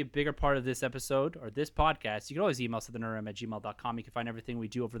you'd like to be a bigger part of this episode or this podcast, you can always email us at thenerdroom@gmail.com. You can find everything we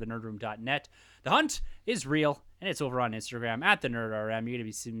do over thenerdroom.net. The hunt is real, and it's over on Instagram at thenerdrm. You're going to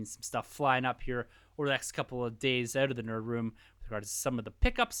be seeing some stuff flying up here over the next couple of days out of the Nerd Room with regards to some of the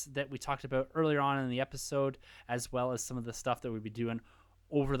pickups that we talked about earlier on in the episode, as well as some of the stuff that we'll be doing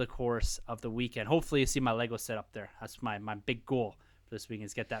over the course of the weekend. Hopefully you see my Lego set up there. That's my big goal for this weekend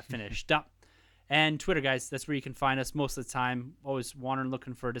is get that finished up. And Twitter, guys, that's where you can find us most of the time. Always wandering,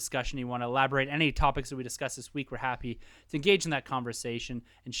 looking for a discussion. You want to elaborate any topics that we discuss this week, we're happy to engage in that conversation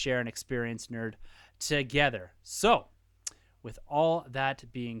and share an experience nerd together. So, with all that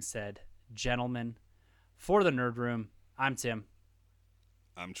being said, gentlemen, for the Nerd Room, I'm Tim.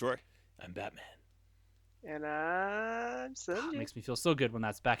 I'm Troy. I'm Batman. And I'm Sanjay. Makes me feel so good when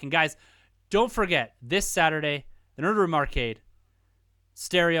that's back. And guys, don't forget, this Saturday, the Nerd Room Arcade,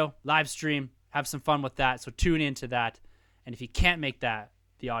 stereo, live stream. Have some fun with that. So tune into that. And if you can't make that,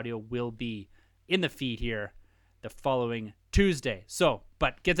 the audio will be in the feed here the following Tuesday. So,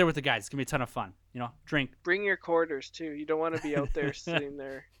 but get there with the guys. It's going to be a ton of fun. You know, drink. Bring your quarters too. You don't want to be out there sitting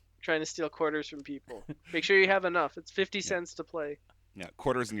there trying to steal quarters from people. Make sure you have enough. It's 50 cents to play. Yeah,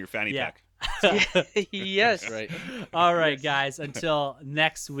 quarters in your fanny Yeah. pack. Yes. Right. All right, guys. Until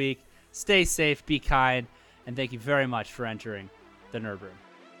next week, stay safe, be kind, and thank you very much for entering the Nerd Room.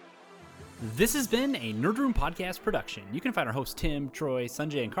 This has been a Nerd Room podcast production. You can find our hosts Tim, Troy,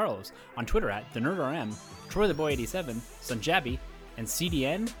 Sanjay, and Carlos on Twitter at TheNerdRM, TroyTheBoy87, Sunjabi, and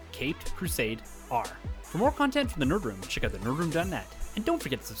CDN Caped Crusade R. For more content from the Nerd Room, check out thenerdroom.net. And don't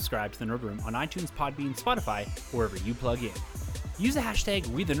forget to subscribe to the Nerd Room on iTunes, Podbean, Spotify, or wherever you plug in. Use the hashtag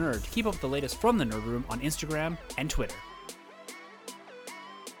WeTheNerd to keep up with the latest from the Nerd Room on Instagram and Twitter.